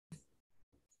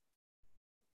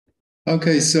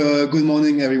Okay, so good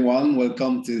morning, everyone.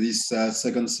 Welcome to this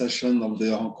second session of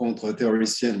the Rencontres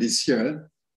Théoriciennes this year.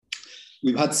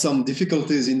 We've had some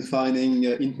difficulties in finding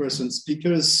in-person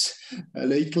speakers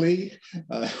lately.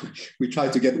 We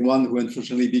tried to get one who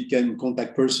unfortunately became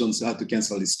contact person, so had to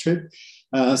cancel this trip.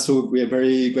 So we are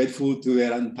very grateful to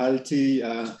Eran Palti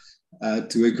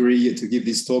to agree to give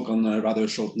this talk on a rather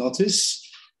short notice.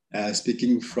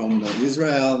 Speaking from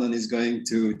Israel, and is going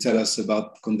to tell us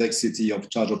about convexity of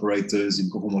charge operators in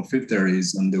conformal field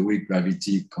theories and the weak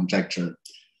gravity conjecture.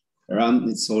 Eran,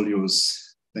 it's all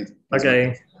yours. Thanks.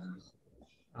 Okay.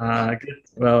 Good.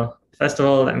 Well, first of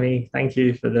all, let me thank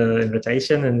you for the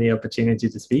invitation and the opportunity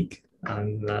to speak.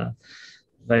 I'm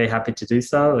very happy to do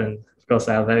so. And of course,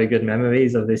 I have very good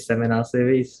memories of this seminar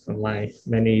series from my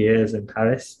many years in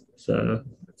Paris. So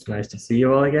it's nice to see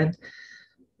you all again.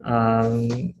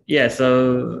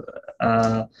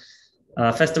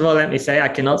 First of all, let me say I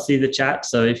cannot see the chat.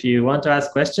 So if you want to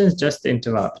ask questions, just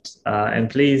interrupt. And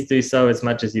please do so as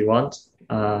much as you want.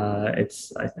 I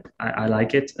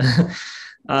like it.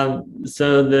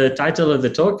 So the title of the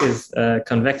talk is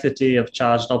Convexity of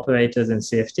Charged Operators in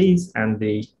CFTs and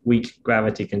the Weak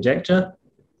Gravity Conjecture.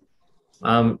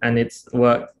 And it's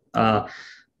work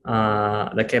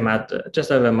that came out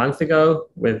just over a month ago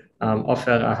with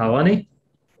Ofer Aharoni.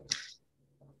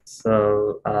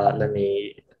 So let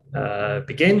me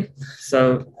begin.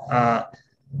 Let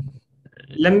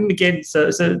me begin.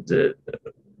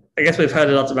 I guess we've heard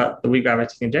a lot about the weak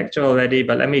gravity conjecture already,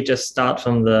 but let me just start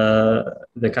from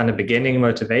the kind of beginning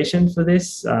motivation for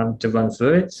this to run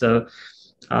through it. So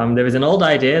there is an old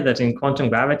idea that in quantum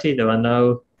gravity, there are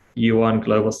no U1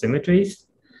 global symmetries.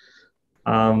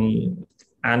 And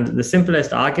the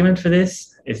simplest argument for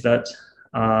this is that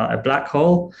a black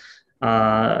hole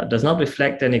does not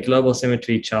reflect any global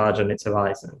symmetry charge on its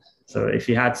horizon. So if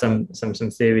you had some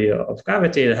theory of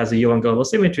gravity that has a U1 global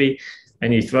symmetry,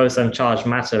 and you throw some charged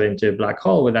matter into a black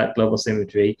hole with that global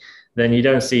symmetry, then you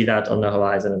don't see that on the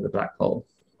horizon of the black hole.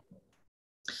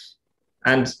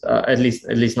 And at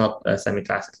least not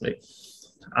semi-classically.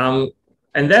 And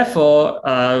therefore,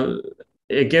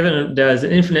 given there is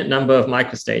an infinite number of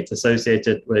microstates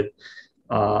associated with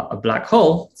a black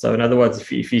hole, so in other words,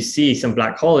 if you see some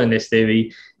black hole in this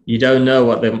theory, you don't know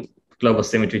what the global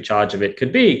symmetry charge of it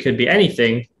could be. It could be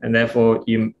anything, and therefore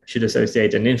you should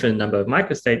associate an infinite number of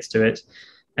microstates to it.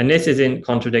 And this is in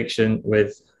contradiction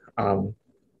with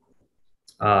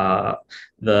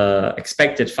the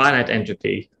expected finite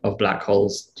entropy of black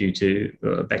holes due to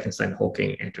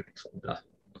Bekenstein-Hawking entropy formula.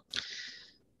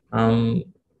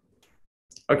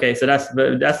 Okay, so that's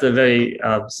the very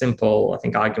simple, I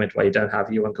think, argument why you don't have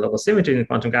U1 global symmetry in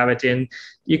quantum gravity. And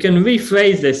you can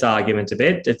rephrase this argument a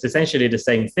bit. It's essentially the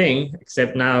same thing,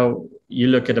 except now you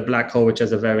look at a black hole which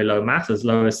has a very low mass, as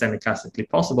low as semi-classically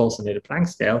possible, so near the Planck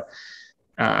scale,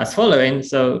 as following.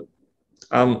 So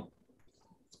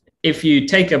if you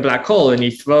take a black hole and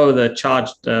you throw the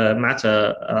charged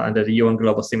matter under the U1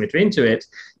 global symmetry into it,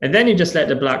 and then you just let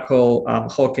the black hole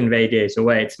Hawking radiate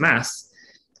away its mass,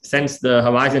 since the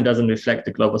horizon doesn't reflect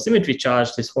the global symmetry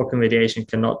charge, this Hawking radiation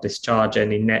cannot discharge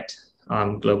any net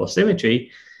global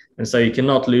symmetry. And so you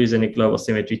cannot lose any global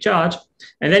symmetry charge.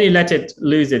 And then you let it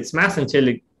lose its mass until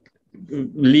it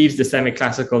leaves the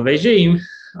semi-classical regime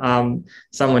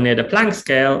somewhere near the Planck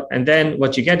scale. And then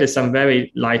what you get is some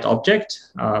very light object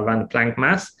around the Planck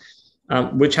mass,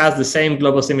 which has the same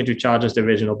global symmetry charge as the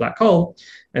original black hole.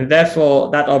 And therefore,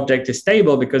 that object is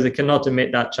stable because it cannot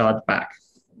emit that charge back.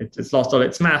 It's lost all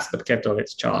its mass, but kept all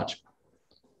its charge.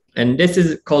 And this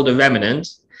is called a remnant.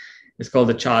 It's called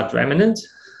a charge remnant.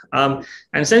 And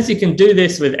since you can do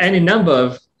this with any number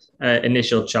of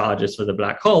initial charges for the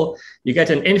black hole, you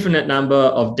get an infinite number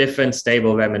of different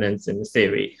stable remnants in the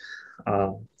theory.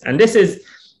 And this is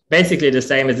basically the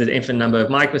same as the infinite number of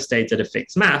microstates at a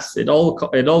fixed mass. It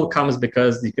all comes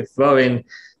because you could throw in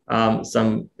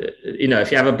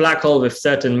if you have a black hole with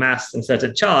certain mass and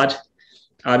certain charge,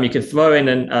 you can throw in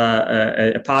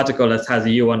a particle that has a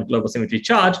U1 global symmetry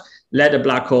charge, let a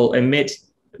black hole emit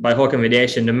by Hawking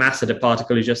radiation the mass of the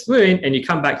particle you just threw in, and you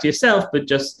come back to yourself, but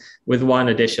just with one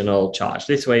additional charge.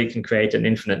 This way you can create an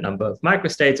infinite number of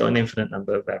microstates or an infinite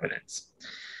number of remnants.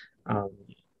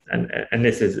 And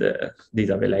these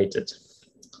are related.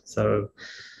 So,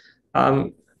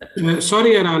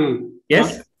 sorry, Eran.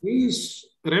 Yes? These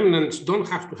remnants don't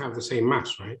have to have the same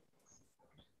mass, right?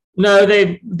 No,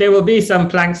 there will be some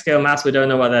Planck scale mass. We don't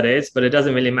know what that is, but it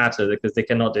doesn't really matter because they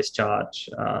cannot discharge.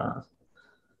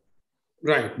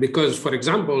 Right, because, for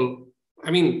example,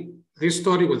 I mean, this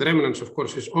story with remnants, of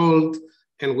course, is old,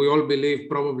 and we all believe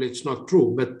probably it's not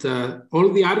true, but all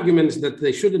the arguments that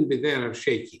they shouldn't be there are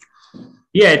shaky.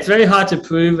 Yeah, it's very hard to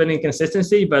prove an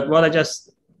inconsistency, but what I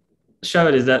just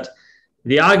showed is that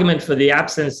the argument for the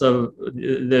absence of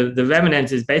the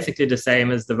remanence is basically the same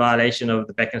as the violation of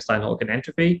the Bekenstein-Hawken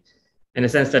entropy, in the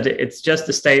sense that it's just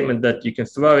a statement that you can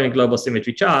throw in a global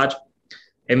symmetry charge,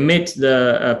 emit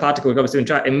the particle global symmetry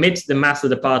charge, emit the mass of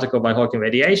the particle by Hawking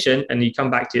radiation, and you come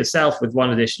back to yourself with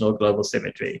one additional global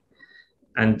symmetry.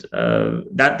 And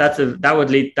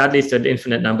that leads to an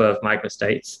infinite number of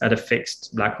microstates at a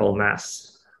fixed black hole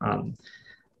mass.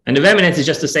 And the remanence is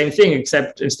just the same thing,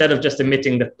 except instead of just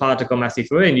emitting the particle mass you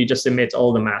threw in, you just emit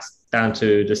all the mass down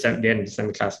to the end of the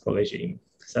semi-classical regime.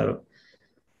 So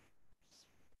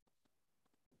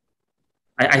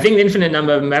I think the infinite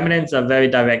number of remanents are very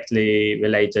directly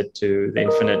related to the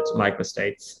infinite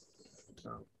microstates.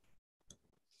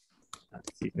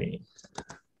 Excuse me.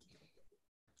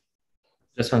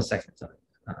 Just 1 second, sorry.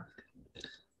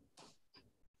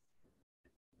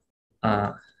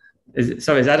 Is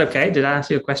that okay? Did I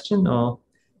answer your question or?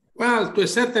 Well, to a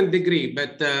certain degree,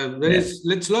 but there's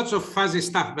lots of fuzzy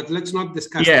stuff, but let's not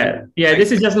discuss that. Yeah,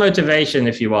 this is just motivation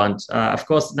if you want. Of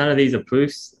course, none of these are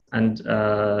proofs, and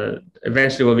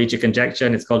eventually we'll reach a conjecture,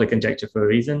 and it's called a conjecture for a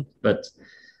reason. But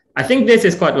I think this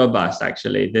is quite robust,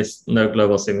 actually, this no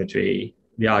global symmetry,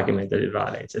 the argument that it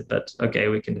violates it. But okay,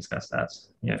 we can discuss that.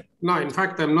 Yeah. No, in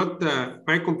fact, I'm not.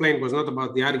 My complaint was not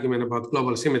about the argument about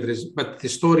global symmetries, but the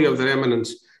story of the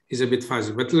remanence is a bit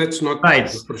fuzzy. But let's not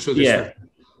pursue this. Yeah.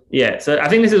 Yeah, so I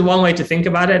think this is one way to think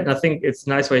about it, and I think it's a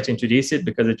nice way to introduce it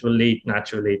because it will lead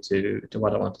naturally to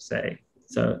what I want to say.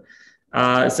 So,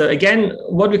 so again,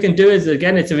 what we can do is,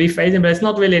 again, it's a rephrasing, but it's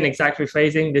not really an exact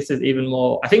rephrasing. This is even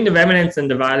more, I think the remanence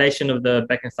and the violation of the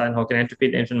Bekenstein-Hawken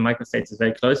entropy, the infinite microstates, is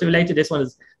very closely related. This one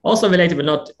is also related, but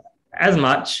not as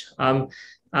much.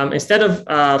 Instead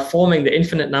of forming the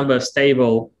infinite number of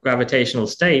stable gravitational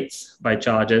states by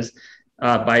charges,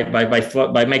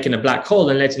 by making a black hole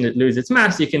and letting it lose its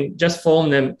mass, you can just form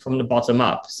them from the bottom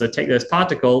up. So take those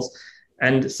particles.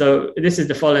 And so this is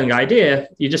the following idea.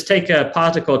 You just take a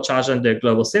particle charged under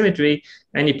global symmetry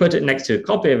and you put it next to a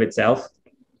copy of itself.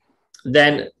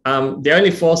 Then the only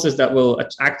forces that will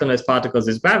act on those particles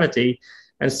is gravity.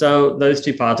 And so those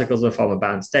two particles will form a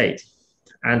bound state.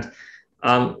 And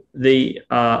the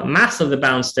mass of the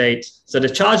bound state, so the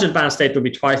charge of the bound state will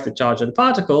be twice the charge of the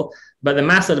particle, but the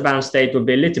mass of the bound state will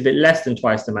be a little bit less than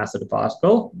twice the mass of the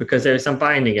particle because there is some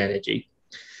binding energy.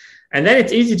 And then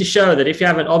it's easy to show that if you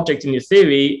have an object in your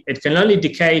theory, it can only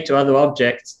decay to other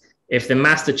objects if the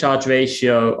mass to charge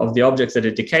ratio of the objects that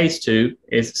it decays to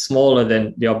is smaller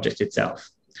than the object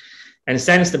itself. And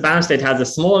since the bound state has a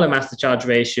smaller mass to charge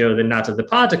ratio than that of the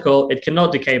particle, it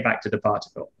cannot decay back to the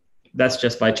particle. That's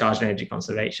just by charge energy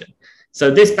conservation. So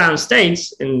this bound state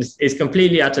is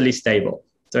completely, utterly stable.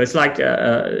 So it's like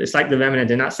the remanent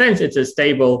in that sense. It's a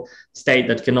stable state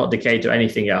that cannot decay to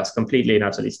anything else, completely and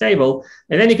utterly stable.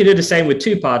 And then you can do the same with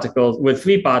two particles. With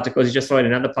three particles, you just throw in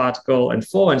another particle, and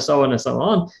four, and so on and so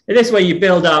on. And this way you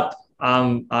build up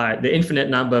the infinite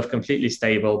number of completely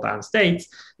stable bound states.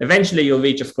 Eventually you'll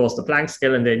reach, of course, the Planck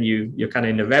scale, and then you're kind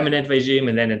of in the remanent regime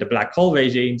and then in the black hole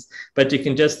regimes. But you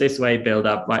can just this way build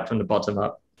up right from the bottom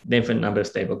up the infinite number of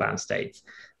stable bound states.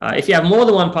 If you have more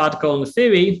than one particle in the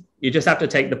theory, you just have to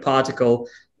take the particle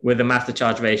with the mass to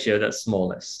charge ratio that's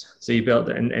smallest. So you build,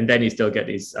 and then you still get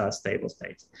these stable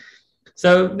states.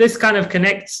 So this kind of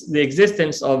connects the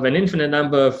existence of an infinite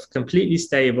number of completely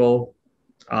stable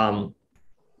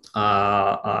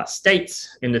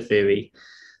states in the theory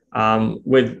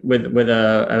with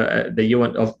the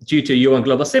U1 due to U1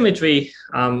 global symmetry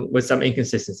with some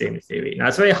inconsistency in the theory. Now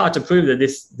it's very hard to prove that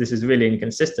this is really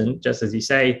inconsistent. Just as you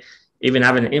say, even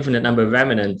having an infinite number of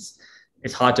remanents,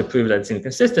 it's hard to prove that it's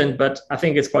inconsistent. But I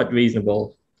think it's quite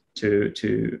reasonable to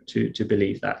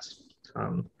believe that.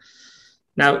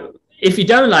 Now, if you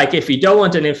don't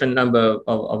want an infinite number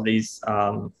of these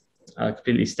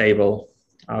completely stable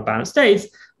bound states,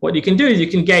 what you can do is you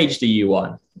can gauge the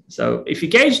U1. So if you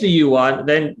gauge the U1,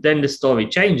 then the story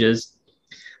changes,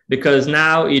 because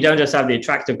now you don't just have the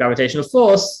attractive gravitational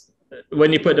force.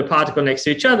 When you put the particle next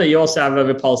to each other, you also have a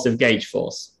repulsive gauge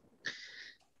force.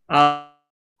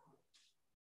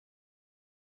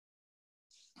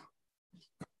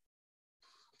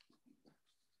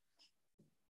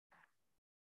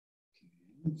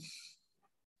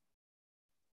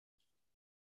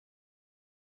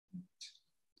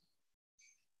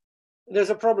 There's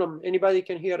a problem. Anybody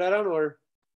can hear Eran or?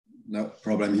 No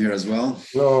problem here as well.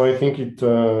 No, I think it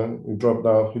dropped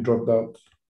out. He dropped out.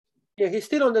 Yeah, he's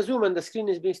still on the Zoom and the screen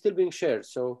is still being shared.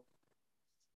 So.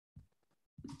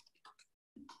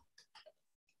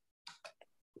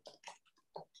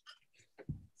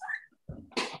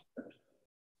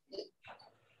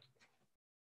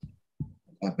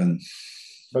 happened?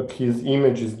 But his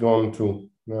image is gone too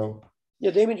now.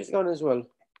 Yeah, the image is gone as well.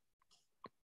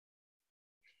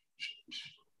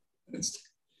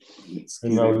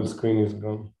 And now the screen is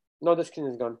gone. No, the screen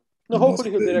is gone. No,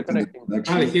 hopefully he'll be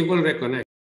reconnecting. He will reconnect.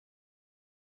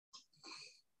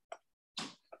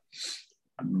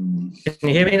 Can you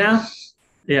hear me now?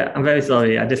 Yeah, I'm very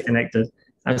sorry. I disconnected.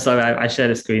 I'm sorry. I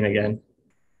shared the screen again.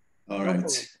 All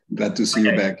right. Glad to see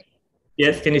you back.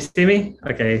 Yes, can you see me?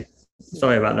 Okay.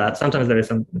 Sorry about that. Sometimes there is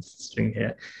some string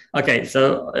here. Okay,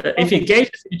 so if you gauge,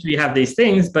 you have these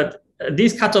things, but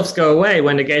these cutoffs go away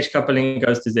when the gauge coupling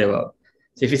goes to 0.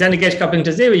 So if you send the gauge coupling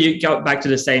to 0, you go back to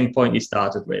the same point you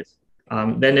started with.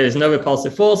 Then there is no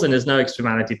repulsive force and there's no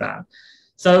extremality bound.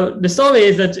 So the story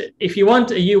is that if you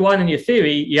want a U1 in your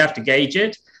theory, you have to gauge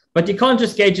it, but you can't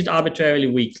just gauge it arbitrarily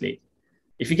weakly.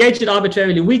 If you gauge it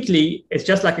arbitrarily weakly, it's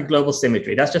just like a global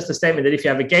symmetry. That's just a statement that if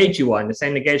you have a gauge U1, the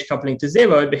same the gauge coupling to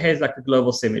 0, it behaves like a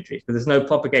global symmetry because there's no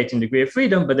propagating degree of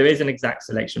freedom, but there is an exact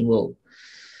selection rule.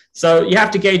 So you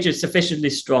have to gauge it sufficiently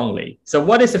strongly. So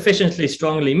what does sufficiently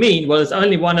strongly mean? Well, there's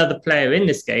only one other player in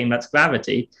this game, that's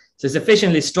gravity. So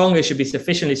sufficiently stronger should be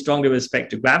sufficiently stronger with respect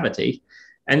to gravity.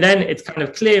 And then it's kind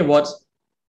of clear what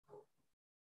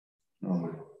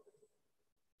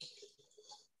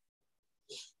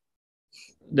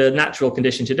the natural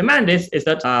condition to demand is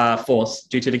that force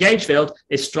due to the gauge field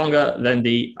is stronger than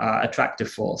the attractive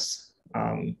force,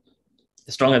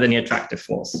 stronger than the attractive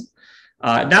force.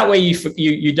 That way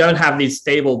you don't have these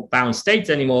stable bound states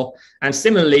anymore. And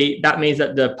similarly, that means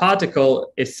that the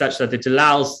particle is such that it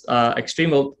allows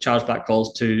extremely charged black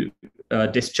holes to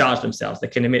discharge themselves. They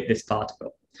can emit this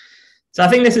particle. So I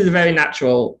think this is a very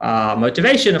natural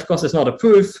motivation. Of course, it's not a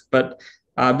proof, but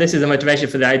this is a motivation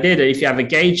for the idea that if you have a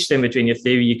gauge symmetry in your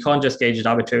theory, you can't just gauge it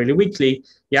arbitrarily weakly.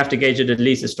 You have to gauge it at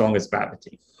least as strong as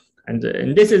gravity. And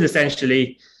this is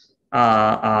essentially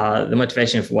the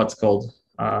motivation for what's called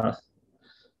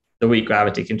the weak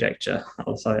gravity conjecture.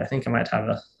 Oh, sorry, I think I might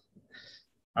have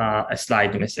a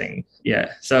slide missing.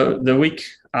 Yeah, so the weak,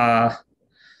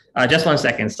 just 1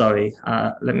 second, sorry.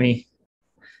 Let me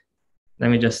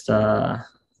just,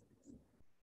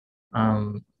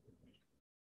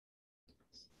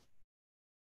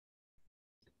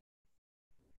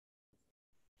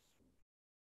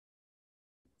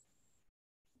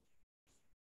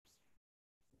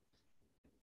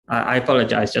 I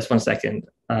apologize, just 1 second.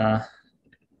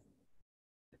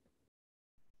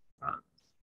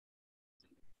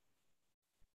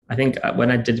 I think when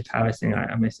I did the Paris thing,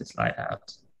 I missed the slide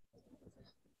out.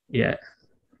 Yeah.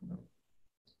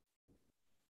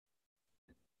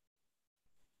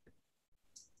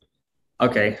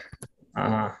 Okay.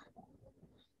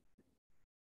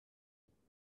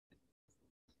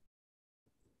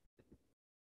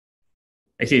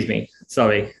 Excuse me,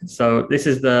 sorry. So this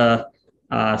is the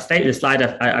slide.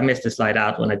 I missed the slide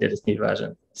out when I did this new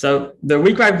version. So the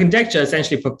weak gravity conjecture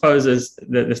essentially proposes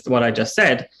this what I just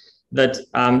said, that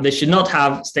they should not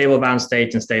have stable bound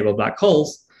states and stable black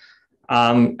holes.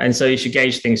 And so you should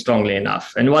gauge things strongly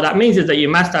enough. And what that means is that you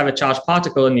must have a charged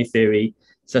particle in your theory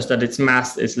such that its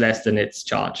mass is less than its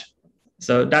charge.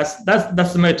 So that's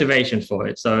the motivation for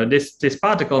it. So this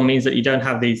particle means that you don't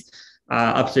have these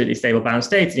absolutely stable bound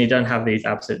states and you don't have these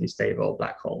absolutely stable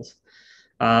black holes.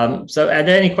 So are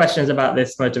there any questions about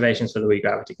this motivations for the weak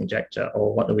gravity conjecture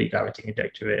or what the weak gravity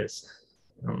conjecture is?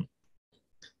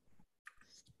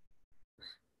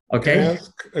 Okay. Can I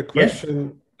ask a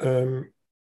question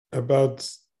about,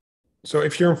 so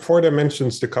if you're in 4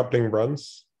 dimensions, the coupling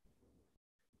runs?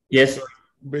 Yes. So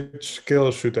which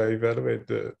scale should I evaluate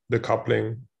the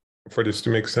coupling for this to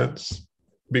make sense?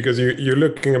 Because you're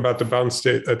looking about the bound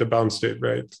state at the bound state,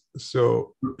 right?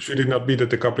 So should it not be that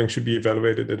the coupling should be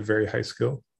evaluated at a very high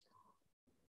scale?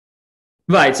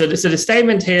 Right. So the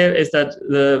statement here is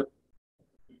that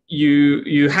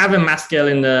you have a mass scale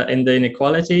in the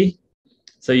inequality,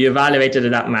 so you evaluate it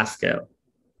at that mass scale.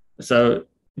 So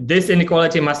this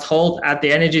inequality must hold at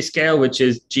the energy scale, which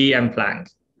is G/m Planck.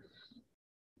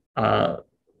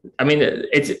 I mean,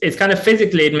 it's kind of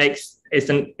physically it makes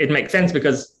sense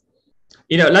because,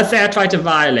 you know, let's say I try to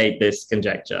violate this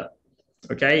conjecture.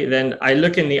 Okay, then I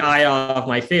look in the IR of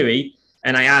my theory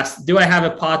and I ask, do I have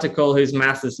a particle whose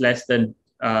mass is less than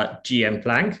G/m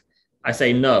Planck? I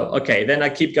say no. Okay, then I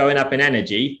keep going up in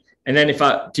energy. And then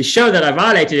to show that I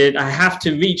violated it, I have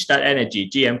to reach that energy,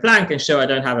 G/m Planck, and show I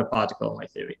don't have a particle in my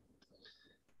theory.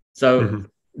 So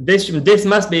this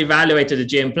must be evaluated at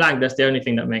G/m Planck. That's the only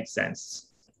thing that makes sense.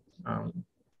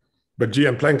 But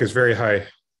G/m Planck is very high.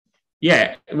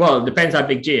 Yeah, well, it depends how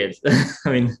big G is.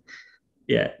 I mean,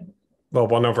 yeah. Well,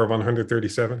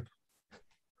 1/137.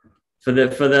 For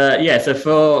the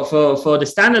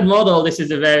standard model, this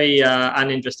is a very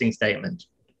uninteresting statement,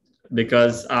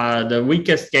 because the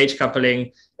weakest gauge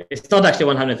coupling, it's not actually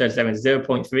 137, it's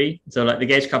 0.3. So like the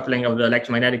gauge coupling of the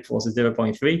electromagnetic force is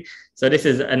 0.3. So this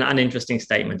is an uninteresting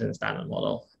statement in the standard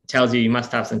model. It tells you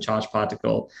must have some charged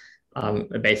particle,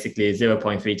 basically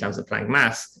 0.3 times the Planck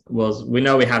mass. We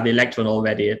know we have the electron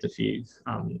already at a few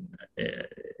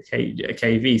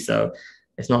keV, so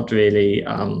it's not really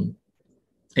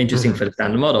interesting for the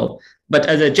standard model. But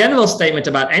as a general statement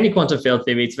about any quantum field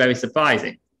theory, it's very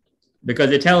surprising,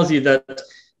 because it tells you that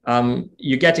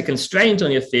you get a constraint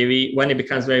on your theory when it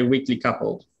becomes very weakly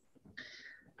coupled.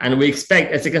 And we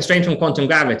expect, it's a constraint from quantum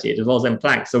gravity, it involves M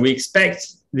Planck. So we expect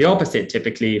the opposite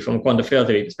typically from a quantum field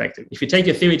theory perspective. If you take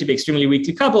your theory to be extremely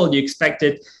weakly coupled, you expect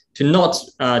it to not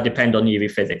depend on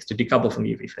UV physics, to decouple from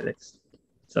UV physics.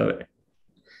 So,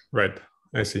 right,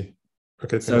 I see.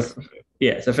 Okay. So,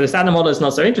 yeah, so for the standard model, it's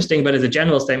not so interesting, but as a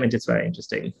general statement, it's very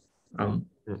interesting.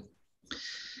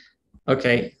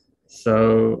 Okay,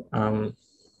 so,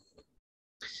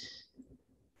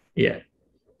 yeah.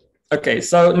 Okay,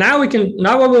 so now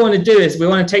what we want to do is we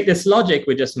want to take this logic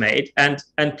we just made and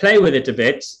play with it a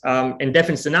bit in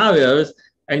different scenarios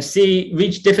and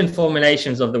reach different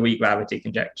formulations of the weak gravity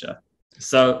conjecture.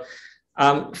 So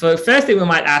for first thing we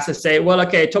might ask is say, well,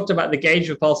 okay, I talked about the gauge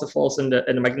repulsive force and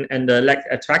the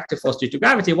attractive force due to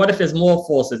gravity. What if there's more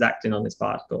forces acting on this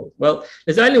particle? Well,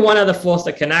 there's only one other force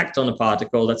that can act on a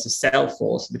particle. That's a self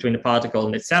force between the particle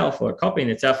and itself, or a copy in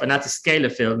itself, and that's a scalar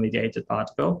field mediated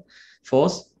particle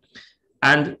force.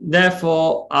 And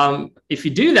therefore, if you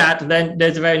do that, then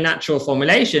there's a very natural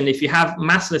formulation. If you have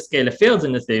massless scalar fields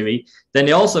in the theory, then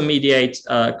they also mediate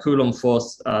Coulomb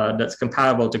force that's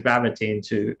comparable to gravity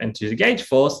into the gauge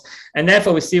force. And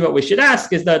therefore, we see what we should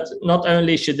ask is that not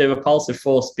only should the repulsive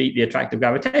force beat the attractive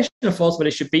gravitational force, but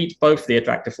it should beat both the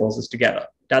attractive forces together.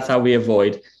 That's how we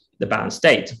avoid the bound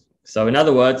state. So in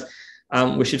other words,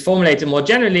 we should formulate it more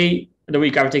generally. The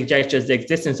weak gravity conjecture is the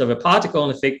existence of a particle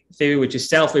in the theory which is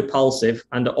self-repulsive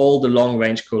under all the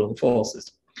long-range Coulomb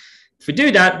forces. If we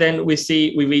do that, then we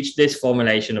reach this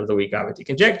formulation of the weak gravity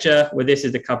conjecture, where this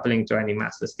is the coupling to any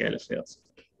massless scalar fields.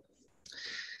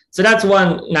 So that's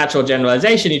one natural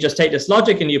generalization. You just take this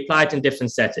logic and you apply it in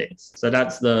different settings. So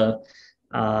that's the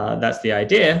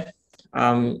idea.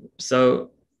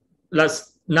 So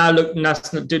let's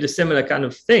do the similar kind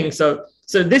of thing. So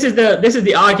this is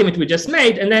the argument we just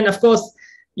made. And then, of course,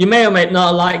 you may or may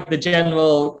not like the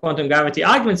general quantum gravity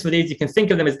arguments for these. You can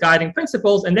think of them as guiding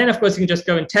principles. And then, of course, you can just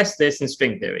go and test this in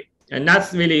string theory. And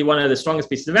that's really one of the strongest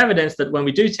pieces of evidence that when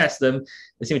we do test them,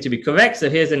 they seem to be correct. So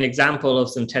here's an example of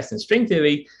some tests in string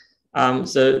theory.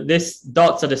 So this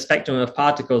dots are the spectrum of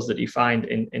particles that you find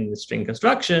in the string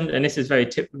construction. And this is very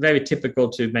typical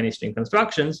to many string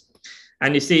constructions.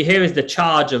 And you see here is the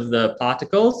charge of the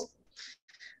particles.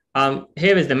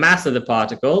 Here is the mass of the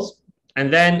particles, and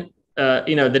then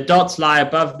the dots lie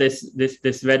above this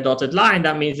red dotted line.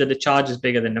 That means that the charge is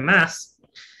bigger than the mass.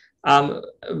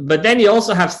 But then you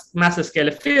also have massless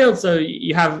scalar fields, so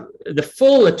you have the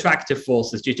full attractive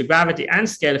forces due to gravity and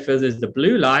scalar fields is the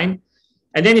blue line,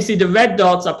 and then you see the red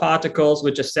dots are particles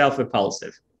which are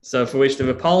self-repulsive, so for which the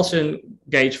repulsion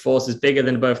gauge force is bigger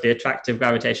than both the attractive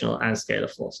gravitational and scalar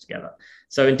force together.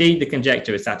 So indeed, the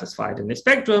conjecture is satisfied in the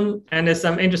spectrum. And there's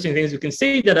some interesting things we can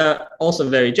see that are also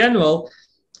very general.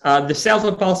 The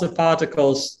self-repulsive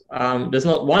particles, there's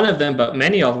not one of them, but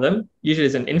many of them. Usually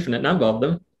there's an infinite number of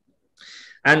them.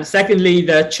 And secondly,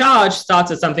 the charge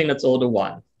starts at something that's order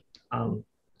 1. And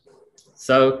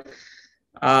so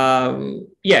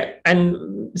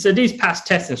these past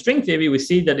tests in string theory, we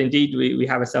see that indeed we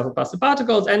have a self-repulsive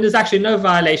particles, and there's actually no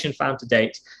violation found to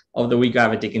date of the weak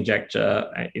gravity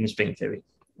conjecture in string theory.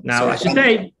 Now, I should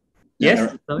say,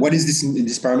 yes? What is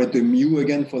this parameter mu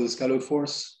again for the scalar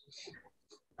force?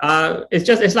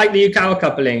 It's like the Yukawa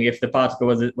coupling. If the particle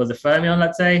was a fermion,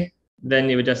 let's say, then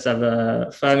you would just have a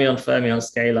fermion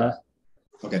scalar.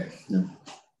 Okay.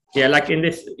 Yeah, like in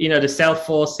this, the self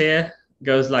force here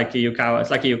goes like a Yukawa.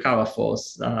 It's like a Yukawa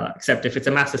force, except if it's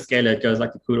a massive scalar, it goes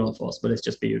like a Coulomb force, but it's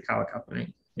just the Yukawa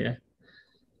coupling. Yeah.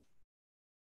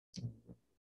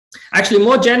 Actually,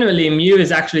 more generally, mu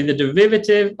is actually the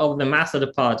derivative of the mass of the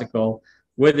particle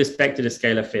with respect to the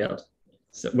scalar field,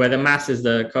 so where the mass is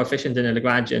the coefficient in the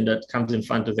Lagrangian that comes in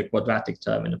front of the quadratic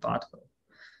term in the particle.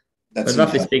 That's but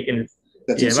roughly speaking,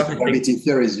 that's in supergravity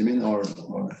theories, you mean, or?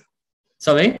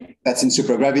 Sorry? That's in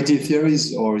supergravity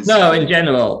theories, or? No, in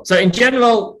general. So in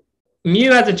general,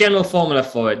 mu has a general formula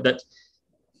for it that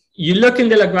you look in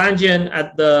the Lagrangian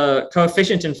at the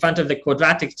coefficient in front of the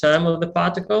quadratic term of the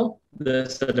particle, the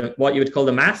sort of what you would call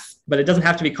the mass, but it doesn't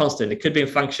have to be constant. It could be a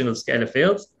function of scalar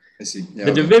fields. I see. Yeah,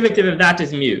 the derivative of that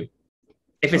is mu.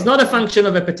 If it's not a function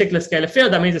of a particular scalar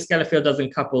field, that means the scalar field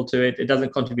doesn't couple to it. It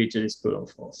doesn't contribute to this Coulomb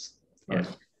force. Yeah.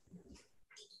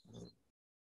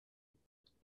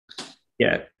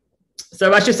 Yeah.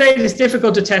 So I should say it's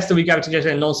difficult to test the weak gravity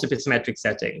injection in non-supersymmetric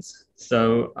settings.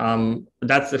 So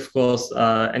that's, of course,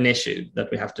 an issue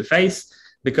that we have to face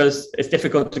because it's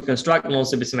difficult to construct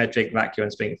non-supersymmetric vacuum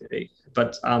and spring theory.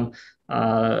 But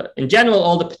in general,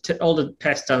 all the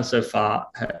tests done so far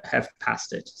have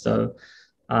passed it. So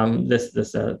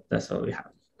that's what we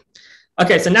have.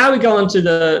 Okay, so now we go on to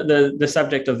the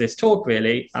subject of this talk,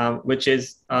 really, which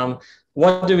is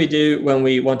what do we do when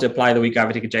we want to apply the weak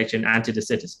gravity injection anti-de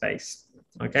Sitter space?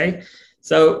 Okay,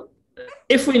 so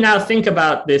if we now think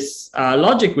about this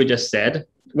logic we just said,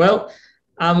 well,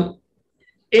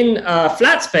 in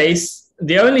flat space,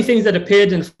 the only things that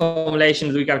appeared in the formulation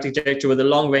of the weak gravity injection were the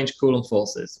long-range Coulomb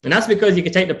forces. And that's because you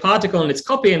could take the particle and its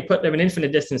copy and put them an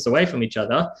infinite distance away from each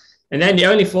other. And then the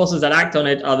only forces that act on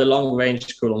it are the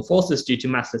long-range Coulomb forces due to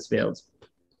massless fields.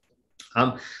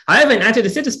 However, in anti-de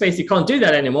Sitter space, you can't do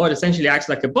that anymore. It essentially acts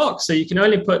like a box. So you can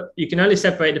only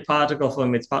separate the particle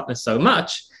from its partner so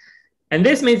much. And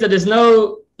this means that there's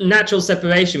no natural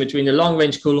separation between the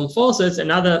long-range Coulomb forces and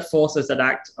other forces that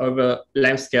act over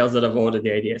length scales that have ordered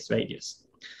the ADS radius.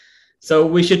 So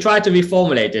we should try to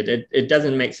reformulate it. It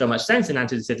doesn't make so much sense in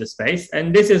anti-de Sitter space.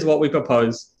 And this is what we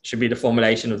propose should be the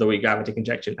formulation of the weak gravity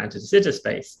injection anti-de Sitter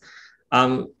space.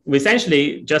 We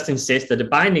essentially just insist that the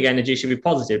binding energy should be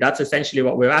positive. That's essentially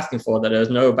what we're asking for, that there's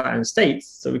no bound states.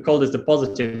 So we call this the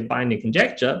positive binding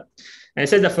conjecture. And it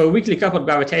says that for a weakly coupled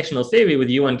gravitational theory with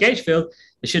U1 gauge field,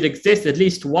 there should exist at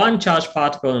least one charged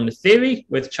particle in the theory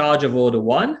with charge of order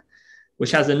 1,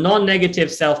 which has a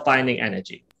non-negative self-binding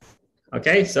energy.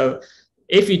 Okay, so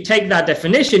if you take that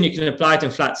definition, you can apply it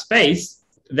in flat space.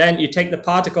 Then you take the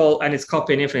particle and its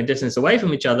copy an infinite distance away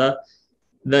from each other.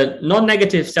 The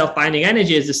non-negative self-binding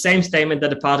energy is the same statement that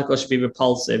the particle should be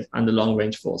repulsive under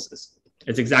long-range forces.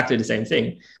 It's exactly the same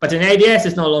thing. But in ADS,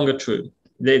 it's no longer true.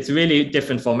 It's really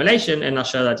different formulation, and I'll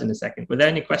show that in a second. Were there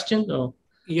any questions? Or?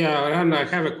 Yeah, Eran, I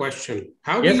have a question.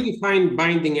 How do you define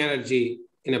binding energy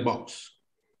in a box?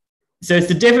 So it's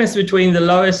the difference between the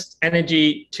lowest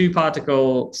energy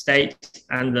two-particle state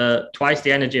and twice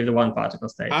the energy of the one-particle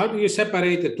state. How do you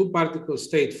separate a two-particle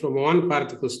state from a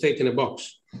one-particle state in a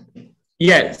box?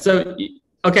 Yeah, so,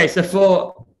 okay,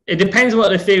 so it depends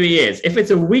what the theory is. If it's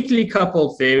a weakly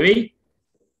coupled theory,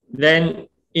 then,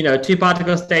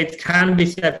 two-particle states can be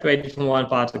separated from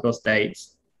one-particle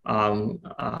states.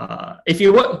 If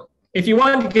you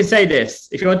want, you can say this.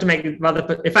 If you want to make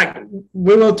in fact,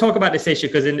 we will talk about this issue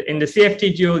because in the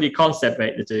CFT dual, you can't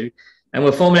separate the two, and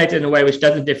we'll formulate it in a way which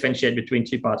doesn't differentiate between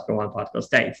two-particle, one-particle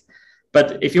states.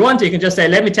 But if you want to, you can just say,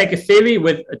 let me take a theory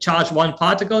with a charged one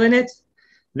particle in it.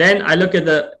 Then I look at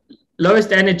the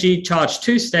lowest energy charge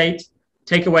 2 state,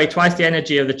 take away twice the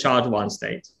energy of the charge 1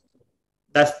 state.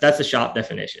 That's a sharp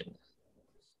definition.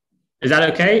 Is that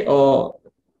okay? Or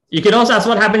you can also ask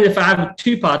what happens if I have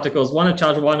two particles, one at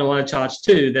charge 1 and one at charge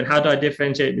 2, then how do I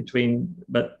differentiate between,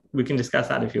 but we can discuss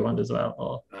that if you want as well.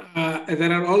 Or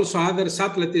there are also other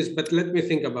subtleties, but let me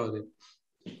think about it.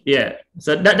 Yeah,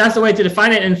 so that's the way to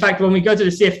define it. In fact, when we go to the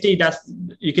CFT,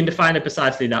 you can define it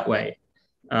precisely that way.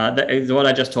 That is what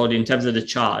I just told you in terms of the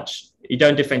charge. You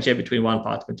don't differentiate between one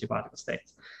particle and two particle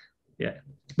states. Yeah.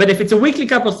 But if it's a weakly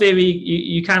coupled theory,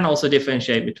 you can also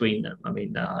differentiate between them. I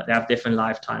mean, they have different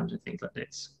lifetimes and things like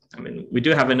this. I mean, we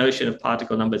do have a notion of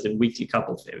particle numbers in weakly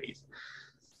coupled theories.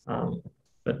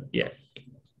 But yeah.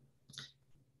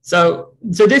 So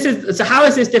how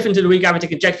is this different to the weak gravity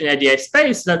injection in ADS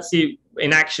space? Let's see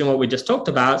in action what we just talked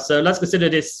about. So let's consider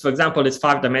this, for example, this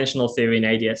 5-dimensional theory in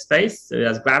ADS space. So it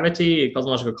has gravity, a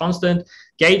cosmological constant,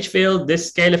 gauge field. This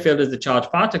scalar field is the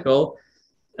charged particle,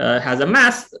 has a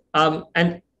mass.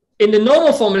 And in the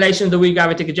normal formulation of the weak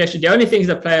gravity injection, the only things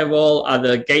that play a role are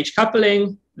the gauge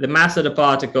coupling, the mass of the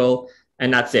particle,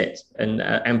 and that's it, and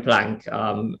Planck.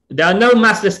 There are no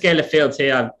massless scalar fields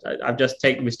here. I've just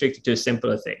restricted to a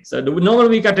simpler thing. So the normal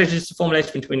weak gravity is just a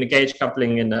formulation between the gauge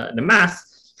coupling and the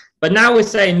mass. But now we're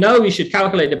saying, no, we should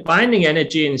calculate the binding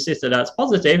energy and insist that that's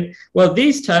positive. Well,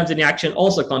 these terms in the action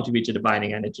also contribute to the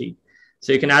binding energy.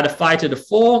 So you can add a phi to the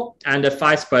 4 and a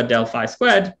phi squared del phi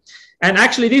squared. And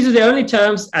actually, these are the only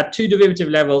terms at two derivative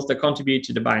levels that contribute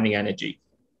to the binding energy.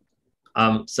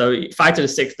 So phi to the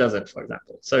 6 doesn't, for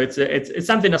example. So it's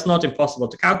something that's not impossible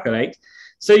to calculate.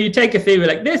 So you take a theory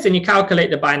like this and you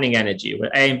calculate the binding energy where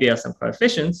A and B are some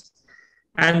coefficients.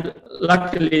 And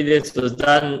luckily, this was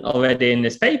done already in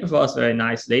this paper for us very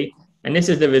nicely. And this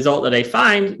is the result that they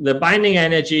find. The binding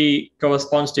energy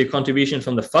corresponds to contribution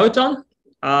from the photon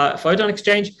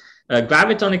exchange,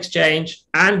 graviton exchange,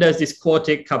 and there's these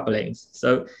quartic couplings.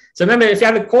 So remember, if you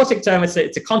have a quartic term, it's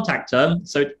a contact term.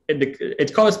 So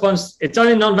it corresponds, it's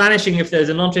only non-vanishing if there's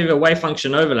a non-trivial wave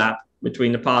function overlap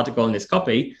between the particle and this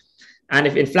copy. And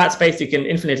if in flat space, you can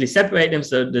infinitely separate them,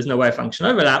 so there's no wave function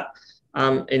overlap.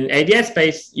 In ADS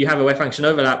space, you have a wave function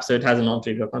overlap, so it has a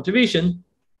non-trivial contribution.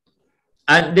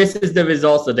 And this is the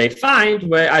results that they find,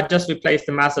 where I just replaced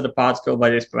the mass of the particle by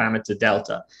this parameter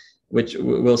delta, which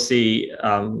we'll see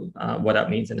what that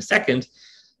means in a second.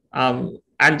 And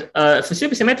for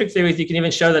supersymmetric theories, you can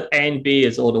even show that A and B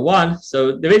is order 1.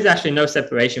 So there is actually no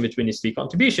separation between these three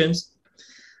contributions.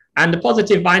 And the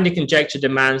positive binding conjecture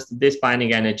demands that this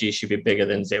binding energy should be bigger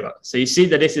than 0. So you see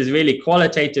that this is really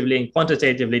qualitatively and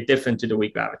quantitatively different to the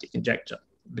weak gravity conjecture,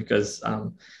 because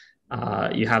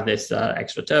you have this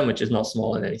extra term, which is not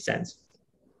small in any sense.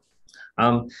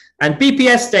 And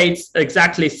BPS states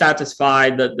exactly satisfy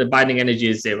that the binding energy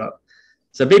is 0.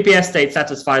 So BPS states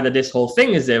satisfy that this whole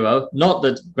thing is 0, not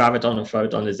that graviton and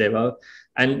photon is 0.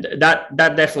 And that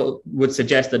therefore would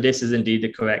suggest that this is indeed the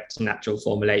correct natural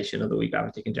formulation of the weak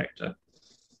gravity conjecture.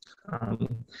 Are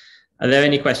there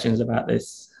any questions about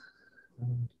this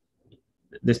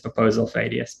proposal for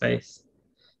ADS space?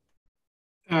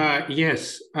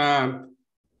 Yes. Can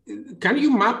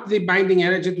you map the binding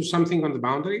energy to something on the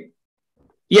boundary?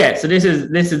 Yeah. So this is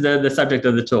the subject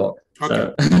of the talk.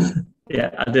 Okay. So yeah,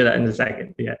 I'll do that in a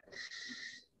second. Yeah.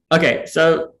 Okay.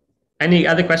 So any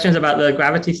other questions about the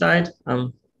gravity side?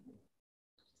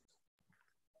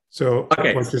 So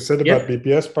what you said about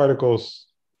BPS particles,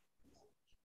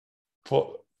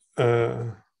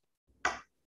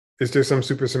 is there some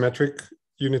supersymmetric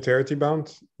unitarity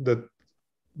bound that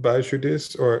bias you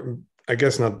this? Or I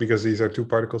guess not, because these are two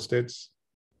particle states.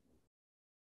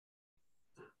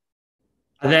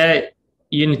 Are there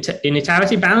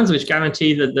unitarity bounds which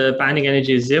guarantee that the binding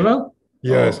energy is 0?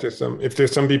 Yes, if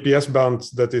there's some BPS bound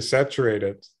that is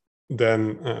saturated,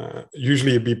 then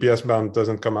usually a BPS bound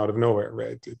doesn't come out of nowhere,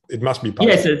 right? It must be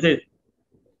positive. Yes.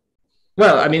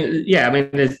 Well, I mean, yeah, I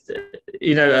mean, there's,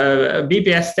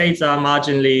 BPS states are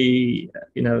marginally,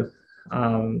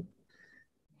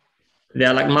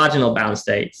 they're like marginal bound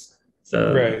states.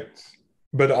 So right,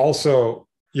 but also,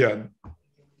 yeah,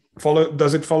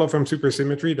 does it follow from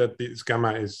supersymmetry that this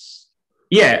gamma is?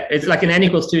 Yeah, it's like an n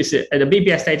equals 2. The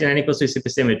BPS state in n equals 2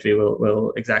 supersymmetry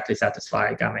will exactly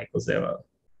satisfy gamma equals 0.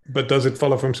 But does it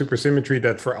follow from supersymmetry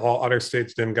that for all other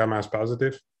states, then gamma is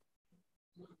positive?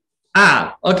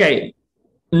 Okay.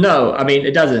 No, I mean,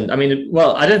 it doesn't. I mean,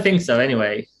 well, I don't think so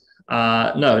anyway.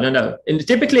 No. And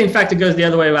typically, in fact, it goes the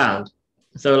other way around.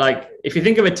 So like, if you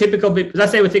think of a typical,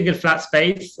 let's say we're thinking flat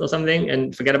space or something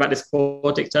and forget about this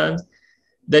quartic terms,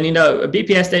 then, a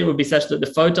BPS state would be such that the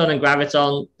photon and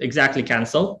graviton exactly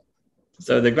cancel.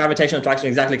 So the gravitational attraction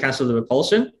exactly cancels the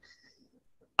repulsion.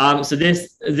 So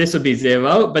this would be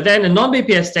 0. But then a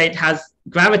non-BPS state has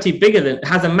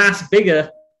has a mass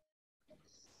bigger.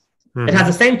 Mm-hmm. It has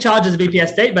the same charge as a BPS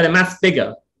state, but a mass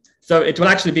bigger. So it will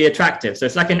actually be attractive. So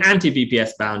it's like an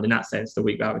anti-BPS bound in that sense, the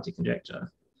weak gravity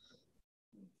conjecture.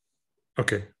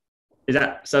 Okay. Is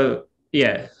that so?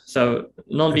 Yeah. So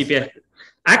non-BPS.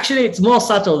 Actually, it's more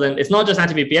subtle it's not just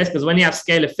anti-BPS, because when you have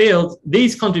scalar fields,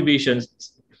 these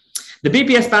contributions, the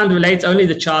BPS bound relates only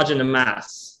the charge and the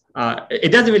mass.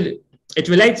 It doesn't really,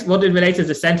 what it relates is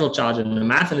the central charge and the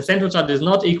mass, and the central charge is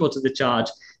not equal to the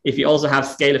charge if you also have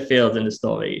scalar fields in the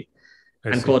story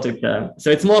and quartic term.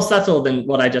 So it's more subtle than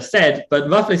what I just said, but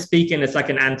roughly speaking, it's like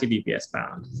an anti-BPS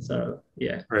bound. So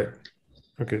yeah. Right.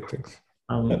 Okay, thanks.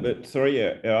 But sorry,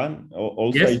 Eran,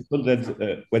 also yes? I thought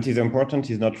that what is important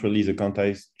is not really the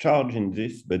quantized charge in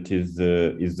this, but is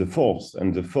the force,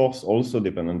 and the force also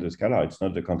depends on the scalar. It's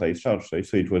not the quantized charge, so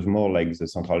it was more like the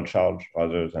central charge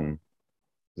rather than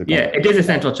the. Yeah, it is a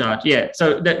central charge. Yeah,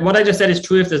 so what I just said is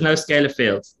true if there's no scalar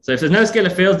fields. So if there's no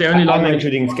scalar fields, they're only I'm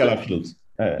including scalar fields.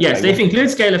 Yes, so if you include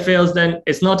scalar fields, then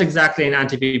it's not exactly an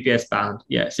anti-BPS bound.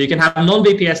 Yeah, so you can have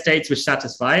non-BPS states which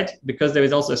satisfy it because there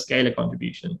is also a scalar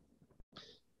contribution.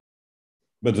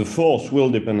 But the force will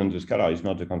depend on the scalar. It's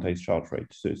not the quantized charge, right?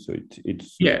 So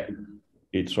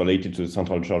it's related to the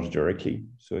central charge directly.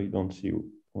 So you don't see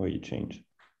why it changed.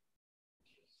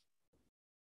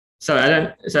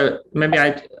 So maybe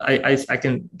I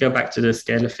can go back to the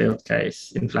scalar field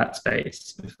case in flat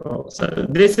space before. So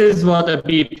this is what a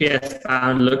BPS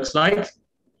bound looks like.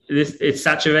 It's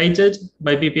saturated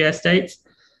by BPS states.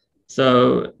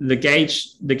 So the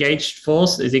gauge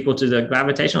force is equal to the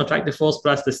gravitational attractive force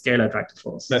plus the scalar attractive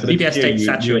force. But so BPS states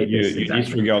saturate this. You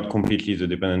disregard completely the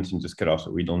dependence in the scalar,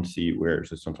 so we don't see where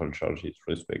the central charge is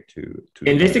with respect to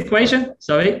in this equation.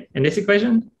 Sorry, in this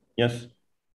equation. Yes.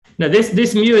 No,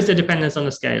 this mu is the dependence on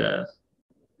the scalar.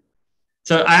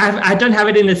 So I don't have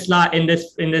it in this slide in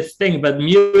this thing, but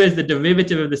mu is the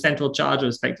derivative of the central charge with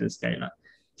respect to the scalar.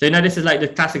 So this is like the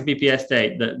classic BPS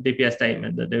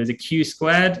statement that there is a q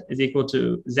squared is equal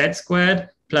to z squared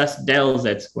plus del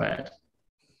z squared.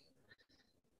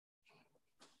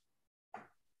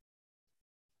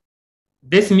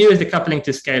 This mu is the coupling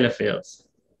to scalar fields.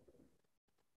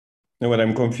 Now, what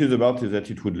I'm confused about is that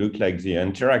it would look like the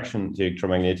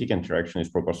electromagnetic interaction is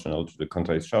proportional to the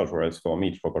quantized charge, whereas for me,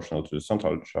 it's proportional to the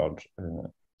central charge.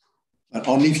 And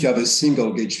only if you have a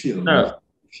single gauge field. No. Right?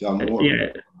 If you have more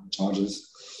charges,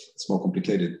 it's more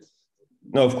complicated.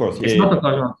 No, of course. It's not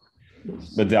proportional.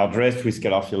 But they are addressed with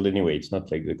scalar field anyway. It's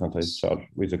not like the quantized charge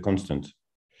with a constant.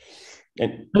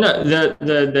 And no,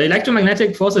 the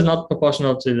electromagnetic force is not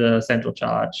proportional to the central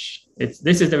charge.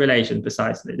 This is the relation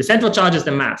precisely. The central charge is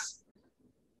the mass.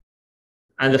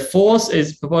 And the force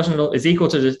is equal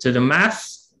to the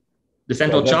mass, the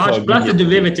central charge, plus the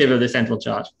derivative of the central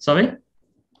charge. Sorry?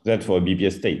 That's for a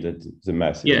BPS state, that the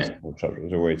mass is the central charge.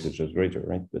 Otherwise, it's just greater,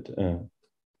 right? But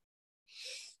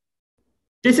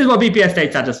this is what BPS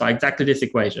states satisfy, exactly this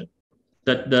equation.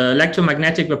 That the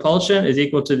electromagnetic repulsion is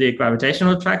equal to the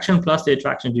gravitational attraction plus the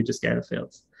attraction due to scalar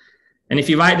fields. And if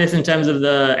you write this in terms of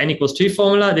the n equals 2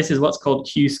 formula, this is what's called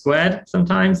q squared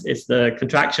sometimes. It's the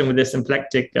contraction with the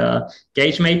symplectic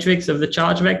gauge matrix of the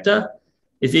charge vector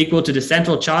is equal to the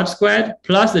central charge squared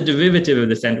plus the derivative of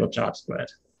the central charge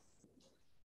squared.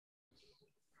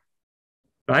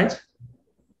 Right?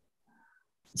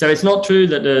 So it's not true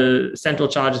that the central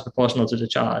charge is proportional to the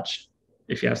charge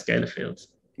if you have scalar fields.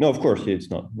 No, of course, it's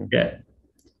not. Yeah.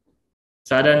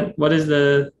 So what is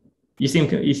the... You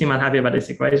seem unhappy about this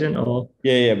equation, or?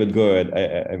 Yeah, but go ahead.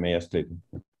 I may ask later.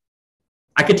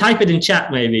 I could type it in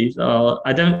chat maybe. So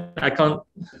I can't.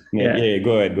 Yeah,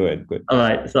 go ahead. All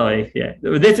right, sorry. Yeah,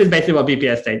 this is basically what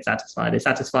BPS states satisfy. They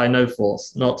satisfy no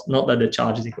force, not that the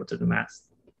charge is equal to the mass.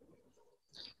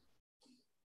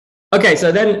 Okay,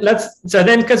 so then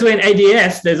because we're in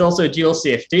ADS, there's also a dual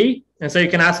CFT. And so you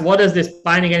can ask, what does this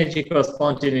binding energy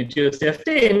correspond to in a dual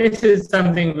CFT? And this is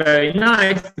something very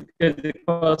nice because it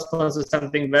corresponds to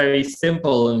something very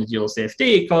simple in the dual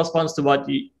CFT. It corresponds to what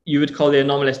you would call the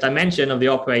anomalous dimension of the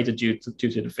operator due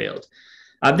to the field.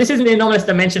 This isn't the anomalous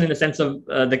dimension in the sense of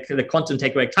the quantum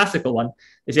takeaway classical one.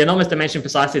 It's the anomalous dimension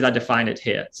precisely as I define it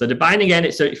here. So the binding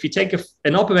energy, so if you take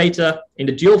an operator in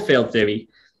the dual field theory,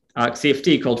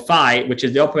 CFT called phi, which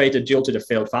is the operator dual to the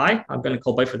field phi. I'm going to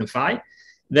call both of them phi.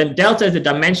 Then delta is the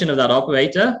dimension of that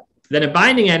operator. Then a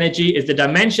binding energy is the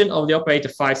dimension of the operator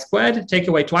phi squared. Take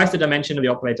away twice the dimension of the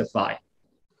operator phi.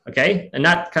 Okay, and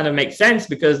that kind of makes sense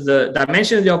because the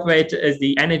dimension of the operator is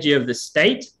the energy of the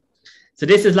state. So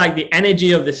this is like the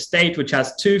energy of the state which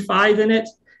has 2 phi's in it.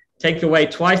 Take away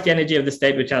twice the energy of the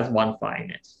state which has 1 phi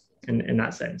in it. In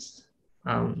that sense.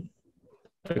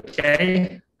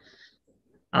 Okay.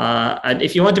 And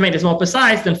if you want to make this more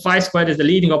precise, then phi squared is the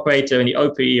leading operator in the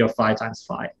OPE of phi times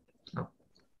phi.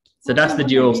 So that's the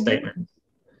dual statement.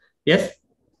 Yes?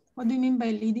 What do you mean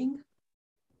by leading?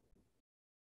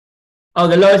 Oh,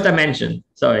 the lowest dimension.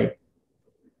 Sorry.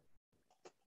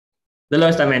 The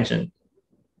lowest dimension.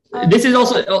 This is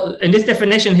also, in this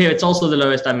definition here, it's also the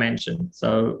lowest dimension.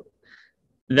 So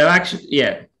they're actually,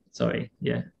 yeah, sorry,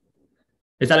 yeah.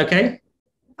 Is that okay?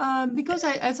 Because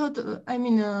I thought,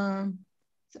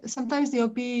 sometimes the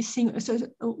OP is single. So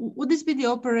would this be the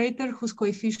operator whose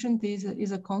coefficient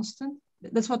is a constant?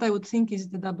 That's what I would think is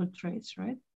the double trace,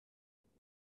 right?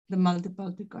 The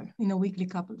multiple in a weakly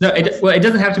coupled. No, it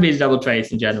doesn't have to be a double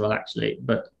trace in general, actually.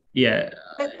 But yeah,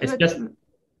 it's just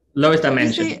lowest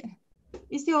dimension.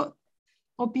 Is the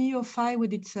OP of phi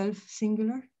with itself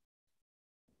singular?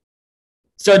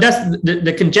 So that's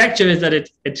the conjecture is that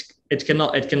it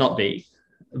cannot be.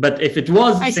 But if it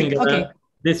was singular,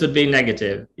 this would be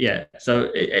negative. Yeah.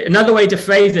 So another way to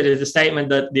phrase it is the statement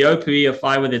that the OPE of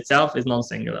phi with itself is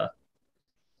non-singular.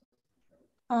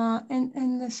 So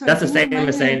that's the same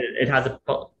as saying it has a.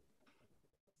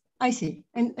 I see.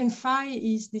 And phi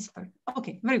is this part.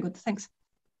 Okay. Very good. Thanks.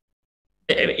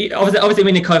 Obviously,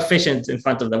 we need coefficients in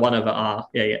front of the 1 over r.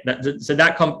 Yeah. So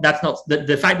that's not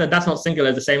the fact that that's not singular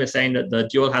is the same as saying that the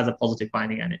dual has a positive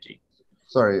binding energy.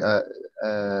 Sorry,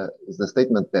 is the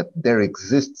statement that there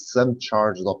exists some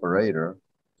charged operator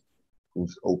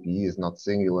whose OPE is not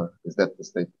singular? Is that the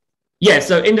statement? Yeah,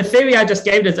 so in the theory I just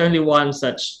gave, there's only one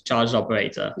such charged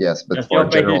operator. Yes, but for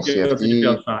general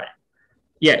CFT.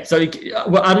 Yeah, so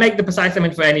well, I'll make the precise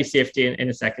statement for any CFT in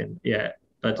a second. Yeah,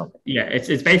 but yeah,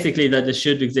 it's basically that there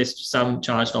should exist some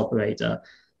charged operator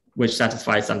which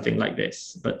satisfies something like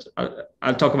this. But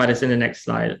I'll talk about this in the next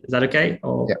slide. Is that okay?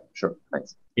 Or, yeah, sure.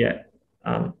 Thanks. Yeah.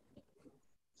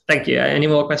 Thank you. Any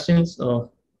more questions?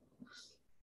 Or?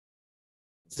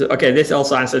 So, okay, this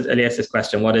also answered Elias's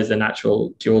question. What is the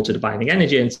natural dual to the binding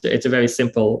energy? And it's a very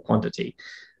simple quantity.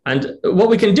 And what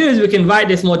we can do is we can write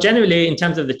this more generally in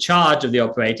terms of the charge of the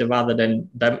operator rather than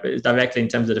directly in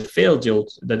terms of the field dual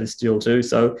that it's dual to.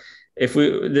 So if we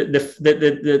the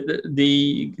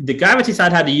gravity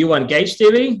side had a U1 gauge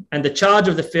theory, and the charge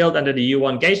of the field under the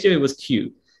U1 gauge theory was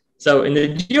Q. So in the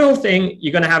dual thing,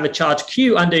 you're going to have a charge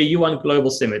Q under a U1 global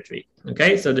symmetry.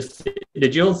 Okay, so the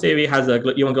dual theory has a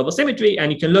U1 global symmetry,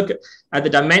 and you can look at the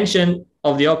dimension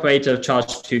of the operator of charge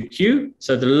 2Q.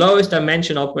 So the lowest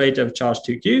dimension operator of charge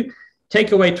 2Q,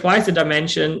 take away twice the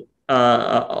dimension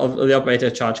of the operator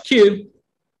of charge Q,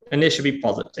 and this should be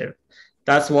positive.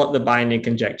 That's what the binding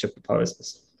conjecture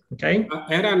proposes. Okay.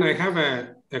 Eran, I have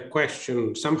a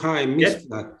question. Somehow I missed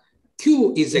that.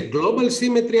 Q is a global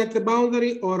symmetry at the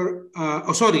boundary, or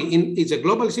is a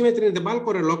global symmetry in the bulk